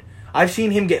dude. I've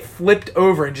seen him get flipped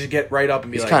over and just get right up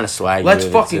and be he's kind of swaggy. Let's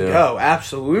fucking go.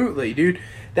 Absolutely, dude.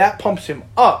 That pumps him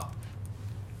up.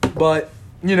 But,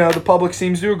 the public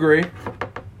seems to agree,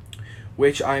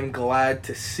 which I'm glad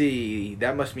to see.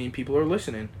 That must mean people are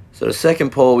listening. So the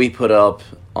second poll we put up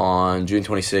on June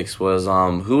 26th was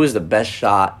who is the best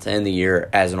shot to end the year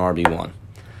as an RB1?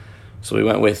 So we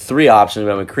went with 3 options.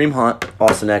 We went with Kareem Hunt,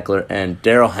 Austin Eckler, and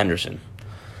Darrell Henderson.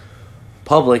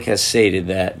 Public has stated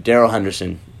that Darrell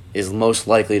Henderson is most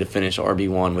likely to finish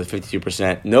RB1 with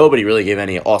 52%. Nobody really gave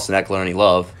any Austin Eckler any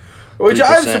love. Which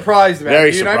I'm surprised about.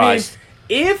 Very dude. surprised.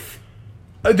 I mean, if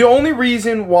the only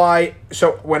reason why,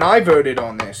 so when I voted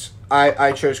on this,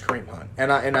 I chose Kareem Hunt,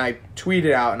 and I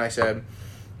tweeted out and I said,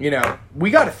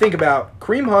 we got to think about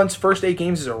Kareem Hunt's first 8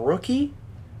 games as a rookie.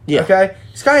 Yeah. Okay,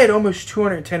 this guy had almost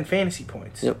 210 fantasy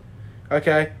points. Yep.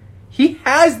 Okay, he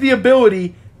has the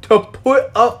ability to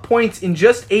put up points in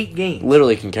just 8 games.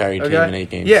 Literally can carry a team in 8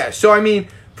 games. Yeah. So I mean,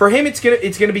 for him, it's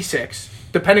gonna be 6,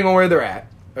 depending on where they're at.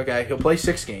 Okay, he'll play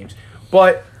 6 games,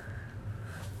 but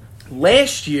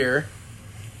last year,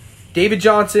 David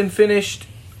Johnson finished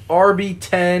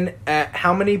RB10 at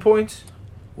how many points?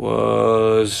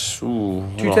 Was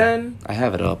 210? I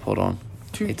have it up. Hold on.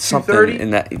 It's something 230?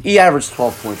 in that. He averaged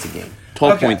 12 points a game.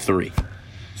 12.3. Okay.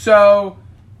 So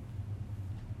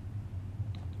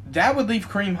that would leave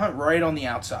Kareem Hunt right on the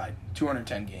outside,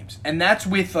 210 games. And that's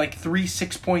with like 3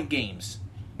 6-point games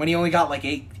when he only got like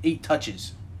 8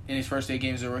 touches in his first 8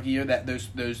 games as a rookie year. That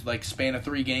those like span of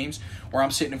 3 games where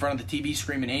I'm sitting in front of the TV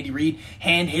screaming, Andy Reid,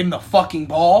 hand him the fucking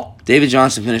ball. David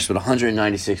Johnson finished with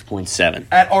 196.7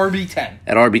 at RB10.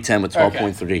 At RB10 with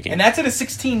 12.3 games. And that's in a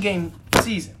 16-game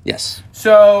season. Yes.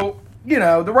 So,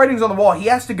 the writing's on the wall. He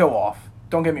has to go off.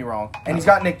 Don't get me wrong. And he's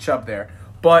got Nick Chubb there.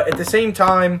 But at the same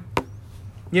time,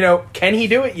 can he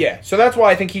do it? Yeah. So that's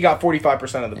why I think he got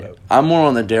 45% of the vote. I'm more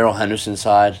on the Darrell Henderson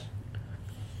side,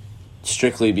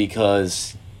 strictly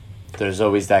because there's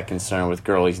always that concern with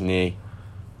Gurley's knee.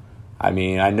 I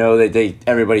mean, I know that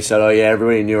everybody said,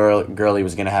 everybody knew Gurley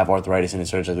was going to have arthritis in his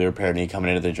surgically repaired knee coming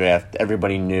into the draft.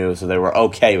 Everybody knew, so they were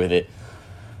okay with it.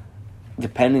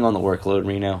 Depending on the workload,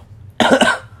 Reno,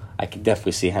 I could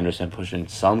definitely see Henderson pushing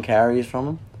some carries from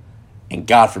him. And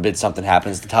God forbid something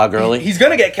happens to Todd Gurley. He's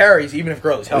going to get carries even if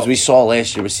Gurley's healthy. As we saw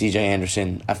last year with C.J.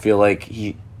 Anderson, I feel like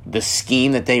the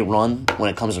scheme that they run when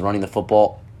it comes to running the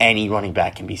football, any running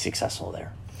back can be successful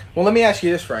there. Well, let me ask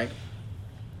you this, Frank.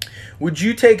 Would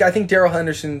you take, I think Darrell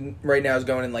Henderson right now is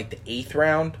going in like the 8th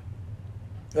round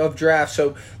of draft.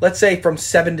 So let's say from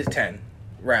 7 to 10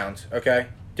 rounds, okay?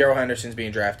 Darrell Henderson's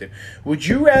being drafted. Would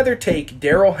you rather take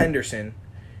Darrell Henderson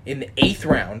in the 8th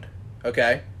round,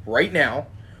 okay, right now,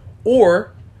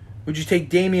 or would you take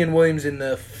Damian Williams in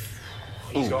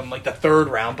he's going like the 3rd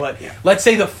round, but let's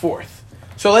say the 4th.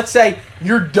 So let's say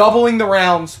you're doubling the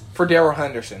rounds for Darrell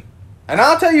Henderson. And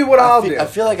I'll tell you what I'll do. I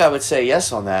feel like I would say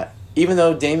yes on that. Even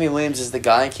though Damian Williams is the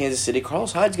guy in Kansas City,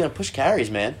 Carlos Hyde's going to push carries,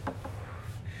 man.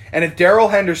 And if Darrell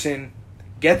Henderson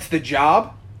gets the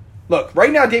job, look,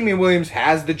 right now Damian Williams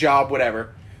has the job,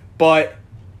 whatever. But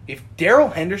if Darrell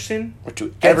Henderson gets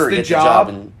the job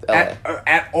in LA.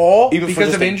 At all, even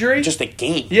because of injury, just a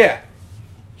game,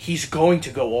 he's going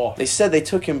to go off. They said they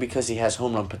took him because he has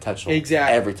home run potential.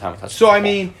 Exactly. Every time he touches the ball. I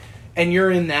mean, and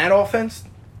you're in that offense.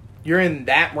 You're in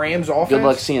that Rams offense. Good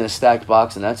luck seeing a stacked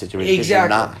box in that situation.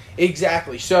 Exactly. You're not.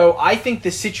 Exactly. So I think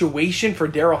the situation for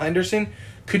Darrell Henderson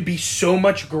could be so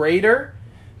much greater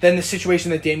than the situation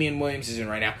that Damian Williams is in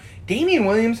right now. Damian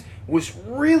Williams was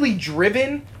really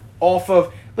driven off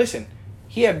of... Listen,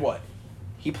 he had what?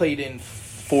 He played in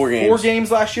 4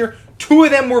 games last year. 2 of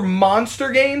them were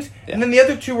monster games, and then the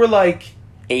other 2 were like...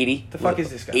 80. The fuck is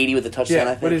this guy? 80 with a touchdown,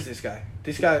 I think. What is this guy?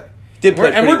 This guy... Did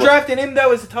play And we're pretty well. drafting him,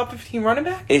 though, as a top 15 running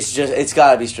back? It's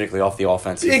got to be strictly off the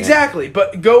offense. Exactly,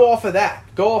 but go off of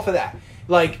that.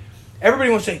 Like, everybody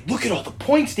wants to say, look at all the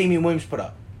points Damian Williams put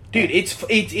up. Dude, it's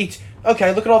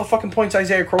okay, look at all the fucking points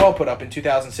Isaiah Crowell put up in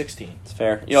 2016. It's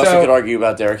fair. You also could argue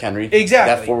about Derrick Henry.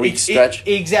 Exactly. That 4-week stretch.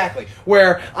 Exactly.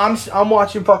 Where I'm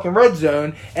watching fucking Red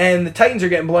Zone, and the Titans are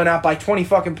getting blown out by 20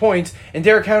 fucking points, and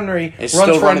Derrick Henry runs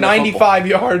for a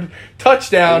 95-yard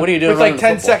touchdown what are you doing with like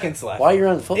 10 football? seconds left. Why are you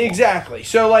running the football? Exactly.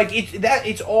 So, like,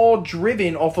 it's all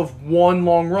driven off of one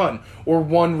long run or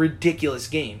one ridiculous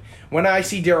game. When I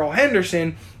see Darrell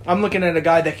Henderson, I'm looking at a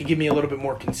guy that could give me a little bit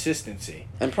more consistency.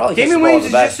 And probably Damian Williams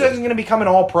is just going to become an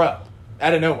all-pro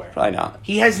out of nowhere. Probably not.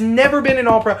 He has never been an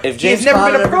all-pro. If he has James never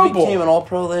Conner been a Pro Bowl. became an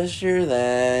all-pro last year,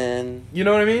 then... You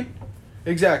know what I mean?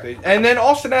 Exactly. And then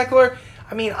Austin Eckler,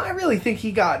 I mean, I really think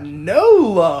he got no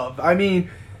love. I mean,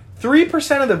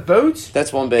 3% of the votes.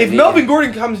 That's one big... If Melvin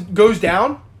Gordon goes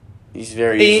down... He's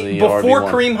very easily before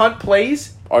RB1. Kareem Hunt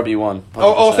plays... RB1.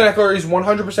 Austin Eckler is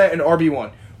 100% an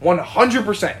RB1.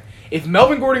 100%. If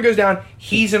Melvin Gordon goes down,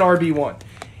 he's an RB1.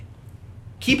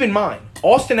 Keep in mind,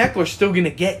 Austin Eckler's still going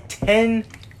to get 10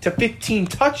 to 15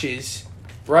 touches,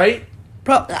 right?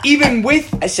 Even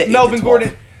with Melvin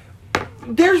Gordon.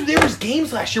 There was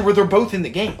games last year where they're both in the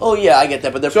game. Oh, yeah, I get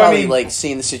that. But they're probably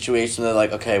seeing the situation. They're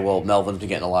like, okay, well, Melvin's been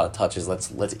getting a lot of touches.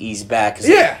 Let's ease back. Cause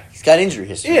he's got injury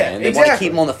history. Yeah, and they want to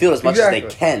keep him on the field as much as they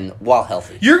can while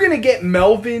healthy. You're going to get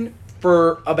Melvin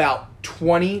for about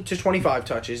 20 to 25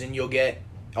 touches, and you'll get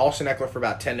Austin Eckler for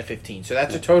about 10 to 15. So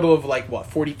that's a total of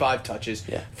 45 touches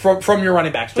from your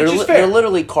running backs, which is fair. They're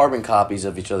literally carbon copies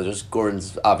of each other. Just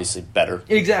Gordon's obviously better.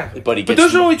 Exactly. But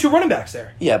those are only two running backs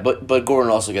there. Yeah, but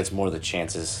Gordon also gets more of the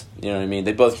chances. You know what I mean?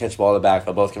 They both catch the ball in the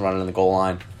backfield. Both can run it in the goal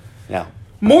line. Yeah.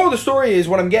 Moral of the story is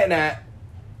what I'm getting at.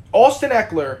 Austin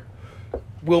Eckler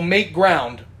will make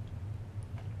ground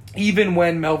even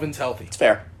when Melvin's healthy. It's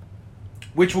fair.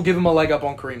 Which will give him a leg up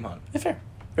on Kareem Hunt. It's fair.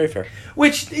 Very fair.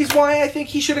 Which is why I think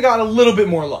he should have gotten a little bit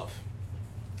more love.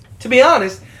 To be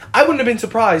honest, I wouldn't have been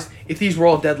surprised if these were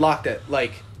all deadlocked at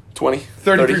 20,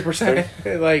 33%.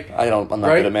 30. I'm not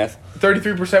good at math.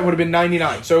 33% would have been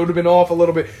 99, so it would have been off a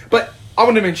little bit. But I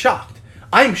wouldn't have been shocked.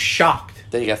 I'm shocked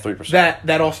that you got 3%.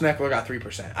 That Austin Eckler got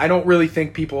 3%. I don't really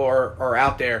think people are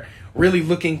out there really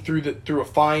looking through a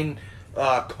fine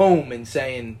comb and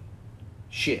saying,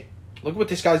 shit. Look what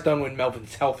this guy's done when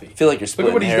Melvin's healthy. I feel like you're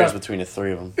splitting hairs between the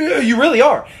three of them. You really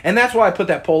are. And that's why I put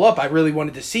that poll up. I really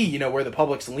wanted to see, where the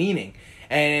public's leaning.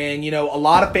 And, a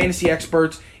lot of fantasy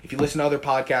experts, if you listen to other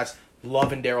podcasts,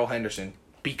 loving Darrell Henderson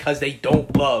because they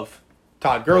don't love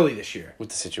Todd Gurley this year. With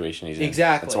the situation he's in.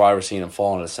 Exactly. That's why we're seeing him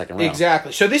fall in the second round.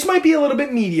 Exactly. So this might be a little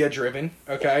bit media-driven,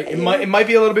 okay? It might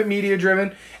be a little bit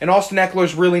media-driven. And Austin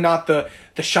Eckler's really not the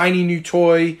shiny new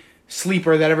toy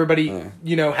sleeper that everybody,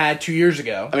 had 2 years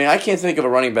ago. I mean, I can't think of a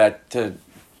running back to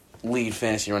lead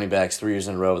fantasy running backs 3 years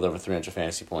in a row with over 300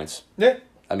 fantasy points. Yeah.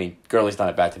 I mean, Gurley's done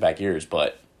it back-to-back years,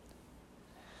 but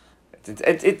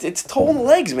it's tolling the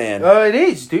legs, man. It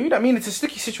is, dude. I mean, it's a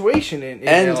sticky situation.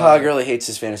 And Todd Gurley hates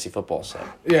his fantasy football, so.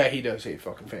 Yeah, he does hate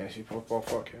fucking fantasy football.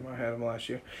 Fuck him. I had him last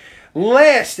year.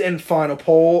 Last and final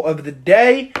poll of the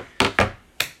day.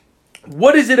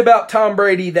 What is it about Tom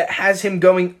Brady that has him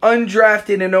going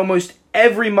undrafted in almost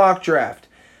every mock draft?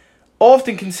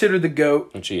 Often considered the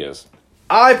GOAT. Which he is.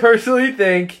 I personally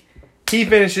think he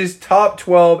finishes top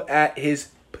 12 at his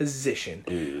position.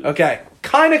 Ooh. Okay,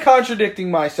 kind of contradicting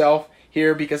myself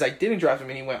here because I didn't draft him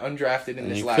and he went undrafted in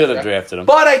this last draft. You could have drafted him.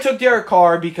 But I took Derek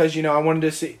Carr because, I wanted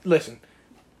to see... Listen,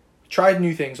 tried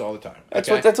new things all the time. That's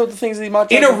what the things that he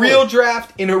might in a real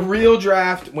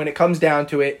draft, when it comes down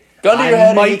to it, gun to your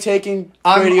head, are you taking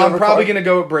Brady I'm probably Carr? going to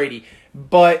go with Brady.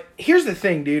 But here's the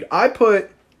thing, dude. I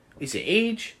put, is it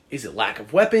age? Is it lack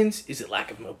of weapons? Is it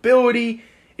lack of mobility?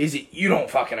 Is it you don't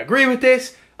fucking agree with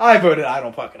this? I voted I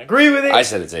don't fucking agree with it. I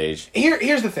said it's age.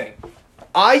 Here's the thing.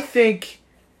 I think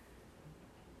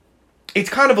it's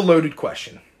kind of a loaded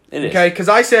question. It is. Okay, because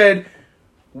I said,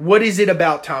 what is it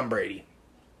about Tom Brady?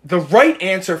 The right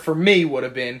answer for me would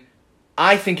have been,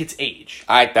 I think it's age.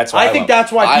 I think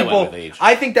that's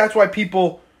why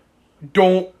people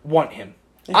don't want him.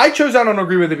 Yeah. I chose I don't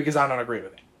agree with it because I don't agree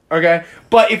with it. Okay?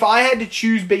 But if I had to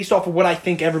choose based off of what I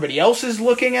think everybody else is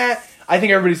looking at, I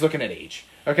think everybody's looking at age.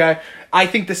 Okay? I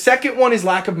think the second one is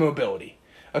lack of mobility.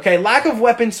 Okay? Lack of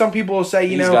weapons, some people will say,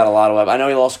 He's got a lot of weapons. I know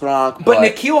he lost Gronk, but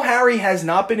N'Keal Harry has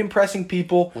not been impressing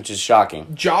people. Which is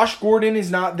shocking. Josh Gordon is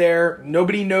not there.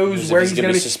 Nobody knows where he's going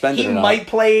to be. Suspended he might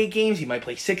play 8 games. He might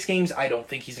play 6 games. I don't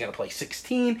think he's going to play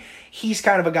 16. He's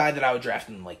kind of a guy that I would draft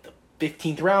in the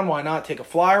 15th round. Why not take a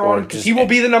flyer Or on him? Because just- he will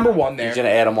be the number one there. He's going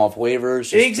to add him off waivers.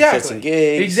 Just Exactly. Fits and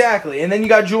gigs. Exactly. And then you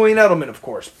got Julian Edelman, of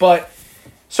course. But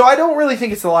so I don't really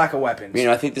think it's the lack of weapons.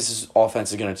 I think this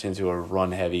offense is going to turn into a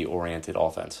run-heavy oriented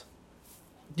offense.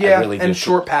 Yeah, really do. and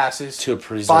short passes To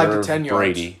preserve 5 to 10 yards.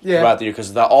 Brady Yeah. throughout the year,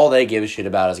 because all they give a shit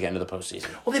about is getting to the postseason.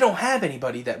 Well, they don't have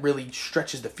anybody that really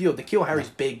stretches the field. N'Keal Harry's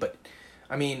big, but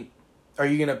I mean, are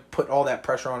you going to put all that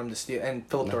pressure on him to steal? And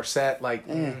Philip Dorsett,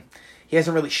 he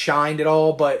hasn't really shined at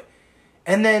all. But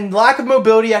and then lack of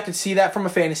mobility, I could see that from a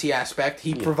fantasy aspect.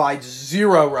 He provides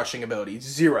zero rushing ability,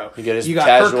 zero. You get his got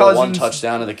casual Kirk Cousins. one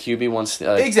touchdown to the QB one.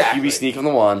 Exactly. QB sneak on the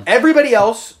one. Everybody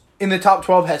else in the top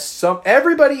 12 has some.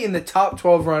 Everybody in the top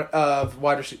 12 run of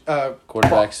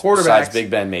Quarterbacks. Besides Big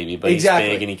Ben, maybe, but Exactly.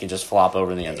 he's big and he can just flop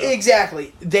over in the end zone.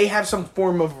 Exactly. They have some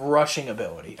form of rushing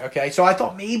ability, okay? So I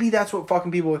thought maybe that's what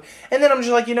fucking people would. And then I'm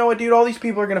just like, you know what, dude? All these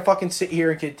people are going to fucking sit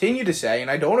here and continue to say, and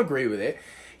I don't agree with it,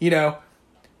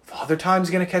 Father Time's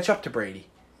going to catch up to Brady.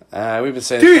 We've been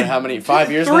saying Dude, this for how many?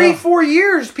 5 years now? 3-4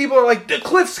 years. People are like, the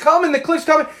cliff's coming, the cliff's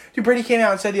coming. Dude, Brady came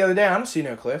out and said the other day, I don't see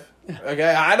no cliff.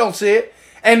 Okay? I don't see it.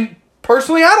 And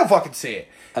personally, I don't fucking see it.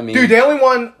 Dude, they only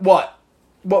won, what?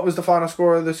 What was the final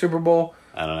score of the Super Bowl?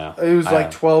 I don't know. It was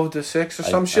like 12-6 or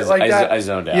some shit like that. I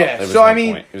zoned out. Yeah, There was so no I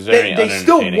mean, point. It was very they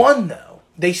still unentertaining. won though.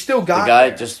 They still got The guy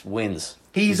there. just wins.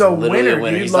 He's a literally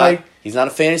winner, dude. He's he's not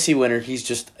a fantasy winner. He's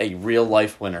just a real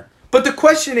life winner. But the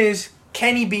question is,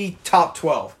 can he be top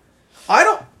 12?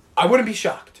 I wouldn't be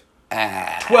shocked.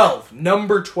 12,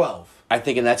 number 12. I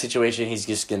think in that situation, he's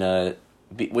just gonna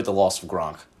be with the loss of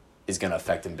Gronk is gonna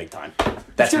affect him big time.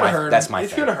 That's my thing.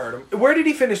 It's gonna hurt him. Where did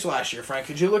he finish last year, Frank?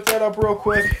 Could you look that up real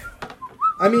quick?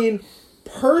 I mean,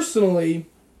 personally,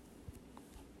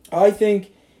 I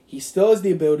think he still has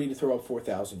the ability to throw up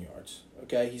 4,000 yards.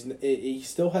 Okay, he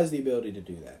still has the ability to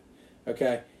do that.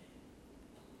 Okay,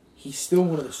 he's still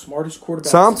one of the smartest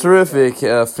quarterbacks. Tom in the Terrific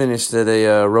NFL. finished at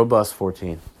a robust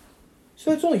 14. So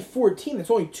that's only 14.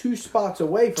 That's only 2 spots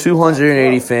away from 280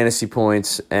 the top 12. fantasy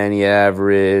points, and he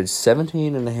averaged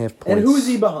 17.5 points. And who is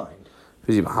he behind?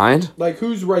 Who's he behind? Like,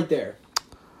 who's right there?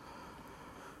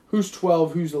 Who's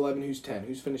 12? Who's 11? Who's 10?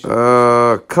 Who's finishing?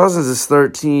 Cousins is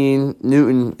 13.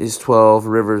 Newton is 12.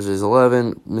 Rivers is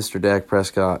 11. Mr. Dak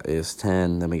Prescott is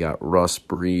 10. Then we got Russ,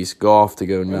 Breeze, Goff to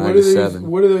go 9 to 7.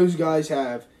 What do those guys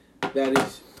have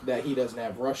that he doesn't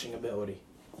have rushing ability?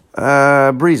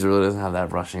 Breeze really doesn't have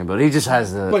that rushing ability. He just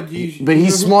has the. But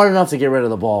he's smart enough to get rid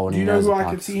of the ball when Do he you know knows who the I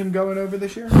pocket. could see him going over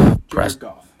this year? Press- Jared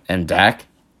Goff. And Dak?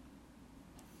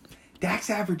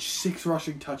 Dak's averaged 6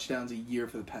 rushing touchdowns a year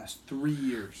for the past 3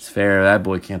 years. It's fair. That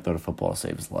boy can't throw the football to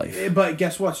save his life. But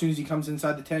guess what? As soon as he comes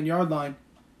inside the 10-yard line,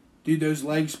 dude, those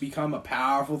legs become a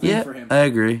powerful thing for him. I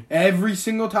agree. Every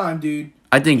single time, dude.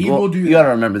 I think He will do you that. got to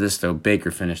remember this though. Baker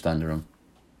finished under him,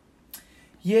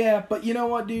 Yeah, but you know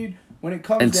what, dude? When it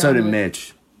comes and down so did to it,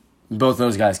 Mitch. Both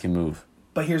those guys can move.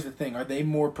 But here's the thing: are they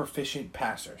more proficient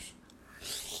passers?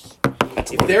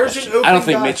 If there's an open I don't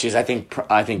think guy, Mitch is. I think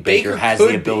Baker Baker has could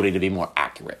the be. ability to be more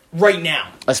accurate, right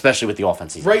now, especially with the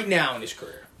offense. right now in his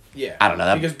career, yeah, I don't know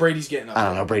that- because Brady's getting up. I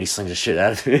don't know. Brady slings the shit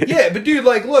out of it. Yeah, but dude,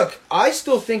 like, look, I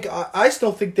still think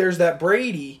there's that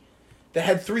Brady that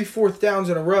had 3 4th downs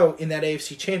in a row in that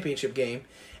AFC Championship game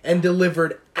and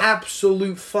delivered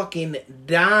absolute fucking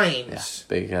dimes.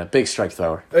 Big strike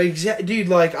thrower. Dude,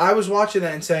 like, I was watching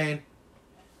that and saying,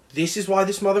 this is why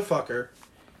this motherfucker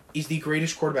is the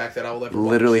greatest quarterback that I will ever watch.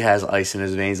 Literally has ice in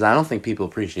his veins. I don't think people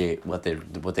appreciate what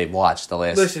they've watched the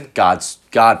last. Listen,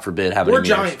 God forbid how many We're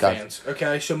years. Giant fans,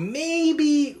 okay? So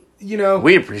maybe,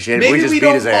 We appreciate it. maybe We just we beat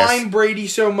don't his ass. mind Brady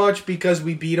so much because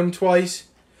we beat him twice.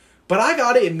 But I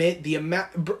gotta admit, the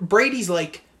amount Brady's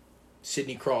like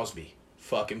Sidney Crosby,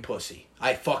 fucking pussy.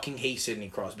 I fucking hate Sidney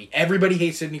Crosby. Everybody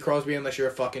hates Sidney Crosby unless you're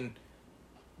a fucking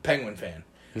Penguin fan.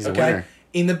 He's a winner.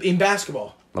 In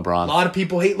basketball, LeBron. a lot of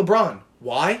people hate LeBron.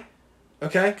 Why?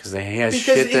 Okay, Because he has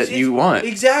shit that you want.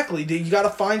 Exactly. You got to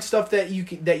find stuff that you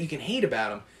can hate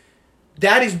about him.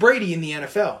 That is Brady in the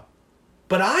NFL.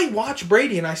 But I watch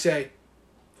Brady and I say,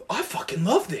 I fucking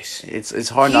love this. It's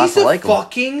hard not to like him. He's a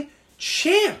fucking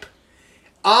champ.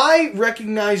 I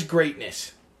recognize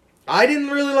greatness. I didn't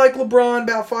really like LeBron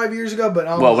about 5 years ago,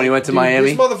 but When he went to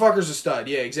Miami? this motherfucker's a stud.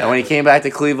 Yeah, exactly. And when he came back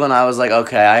to Cleveland, I was like,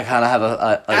 okay, I kind of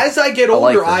have as I get a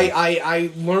like older, for him.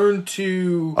 I learn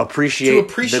to appreciate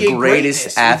the greatest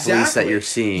greatness. athletes Exactly. that you're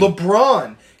seeing.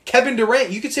 LeBron, Kevin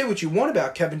Durant. You could say what you want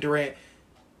about Kevin Durant.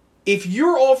 If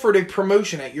you're offered a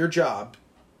promotion at your job,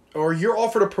 or you're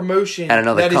offered a promotion At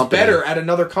another that company. is better at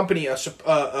another company,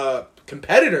 a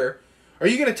competitor, are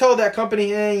you going to tell that company,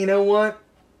 hey, you know what?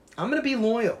 I'm going to be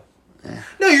loyal.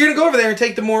 No, you're going to go over there and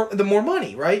take the more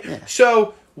money, right? Yeah.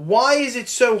 So why is it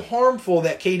so harmful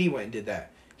that KD went and did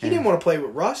that? He didn't want to play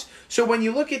with Russ. So when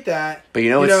you look at that, but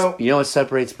you know what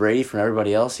separates Brady from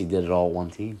everybody else? He did it all one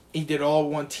team. He did all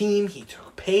one team. He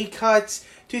took pay cuts.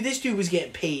 Dude, this dude was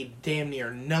getting paid damn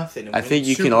near nothing. I think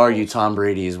you can argue Tom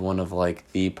Brady is one of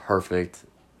like the perfect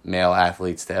male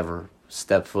athletes to ever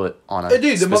step foot on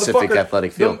a specific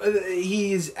athletic field.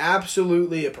 He is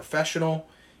absolutely a professional.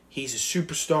 He's a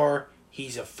superstar.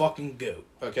 He's a fucking goat.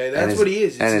 Okay, that's what he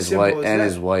is. It's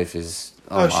his wife is.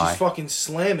 She's fucking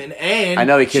slamming, and I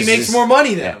know she makes more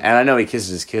money than him. And I know he kisses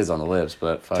his kids on the lips,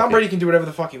 but Tom Brady can do whatever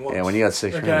the fuck he wants. Yeah, when you got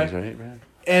 6 rings, right, Brad?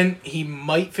 And he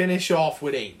might finish off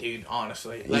with 8, dude,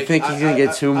 honestly. You think he's going to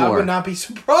get 2 more? I would not be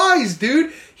surprised,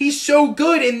 dude. He's so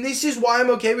good, and this is why I'm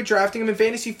okay with drafting him in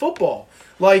fantasy football.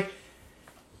 Like,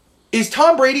 is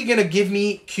Tom Brady going to give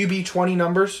me QB 20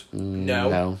 numbers?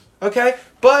 No. Okay,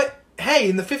 but hey,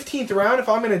 in the 15th round, if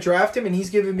I'm going to draft him and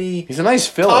he's giving me... He's a nice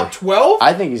filler. Top 12?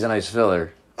 I think he's a nice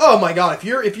filler. Oh, my God.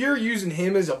 If you're using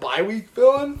him as a bye week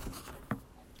fill-in,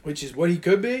 which is what he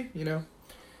could be, you know.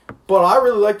 But I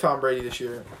really like Tom Brady this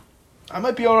year. I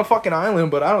might be on a fucking island,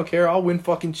 but I don't care. I'll win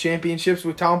fucking championships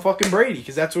with Tom fucking Brady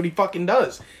because that's what he fucking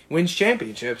does. Wins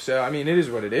championships. So, I mean, it is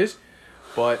what it is.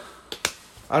 But,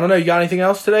 I don't know. You got anything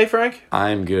else today, Frank?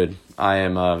 I'm good. I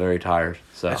am very tired.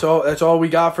 So That's all we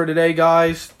got for today,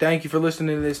 guys. Thank you for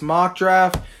listening to this mock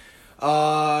draft.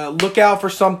 Look out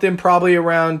for something probably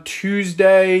around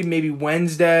Tuesday, maybe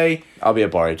Wednesday. I'll be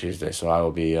at Barry Tuesday, so I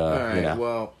will be, all right,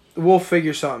 well, we'll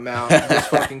figure something out. This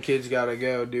fucking kid's got to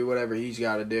go do whatever he's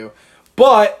got to do.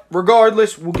 But,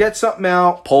 regardless, we'll get something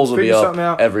out. Polls will be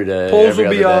up every day. Polls will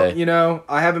be up, you know.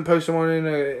 I haven't posted one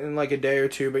in like a day or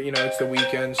two, but, you know, it's the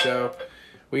weekend, so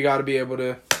we got to be able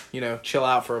to, you know, chill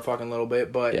out for a fucking little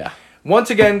bit. But, yeah.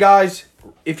 Once again, guys,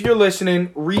 if you're listening,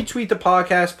 retweet the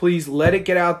podcast, please. Let it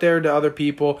get out there to other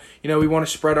people. You know, we want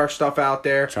to spread our stuff out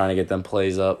there. Trying to get them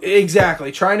plays up.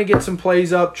 Exactly. Trying to get some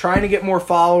plays up. Trying to get more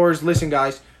followers. Listen,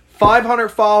 guys, 500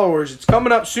 followers. It's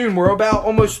coming up soon. We're about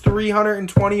almost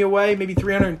 320 away, maybe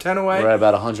 310 away. We're at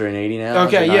about 180 now.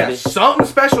 Okay, 190. yeah. Something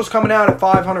special's coming out at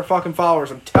 500 fucking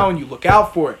followers. I'm telling you, look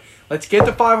out for it. Let's get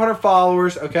to 500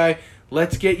 followers, okay?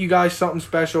 Let's get you guys something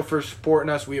special for supporting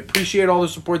us. We appreciate all the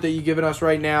support that you're giving us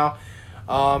right now.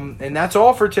 And that's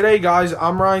all for today, guys.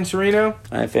 I'm Ryan Serino.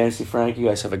 I'm Fantasy Frank. You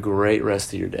guys have a great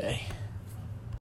rest of your day.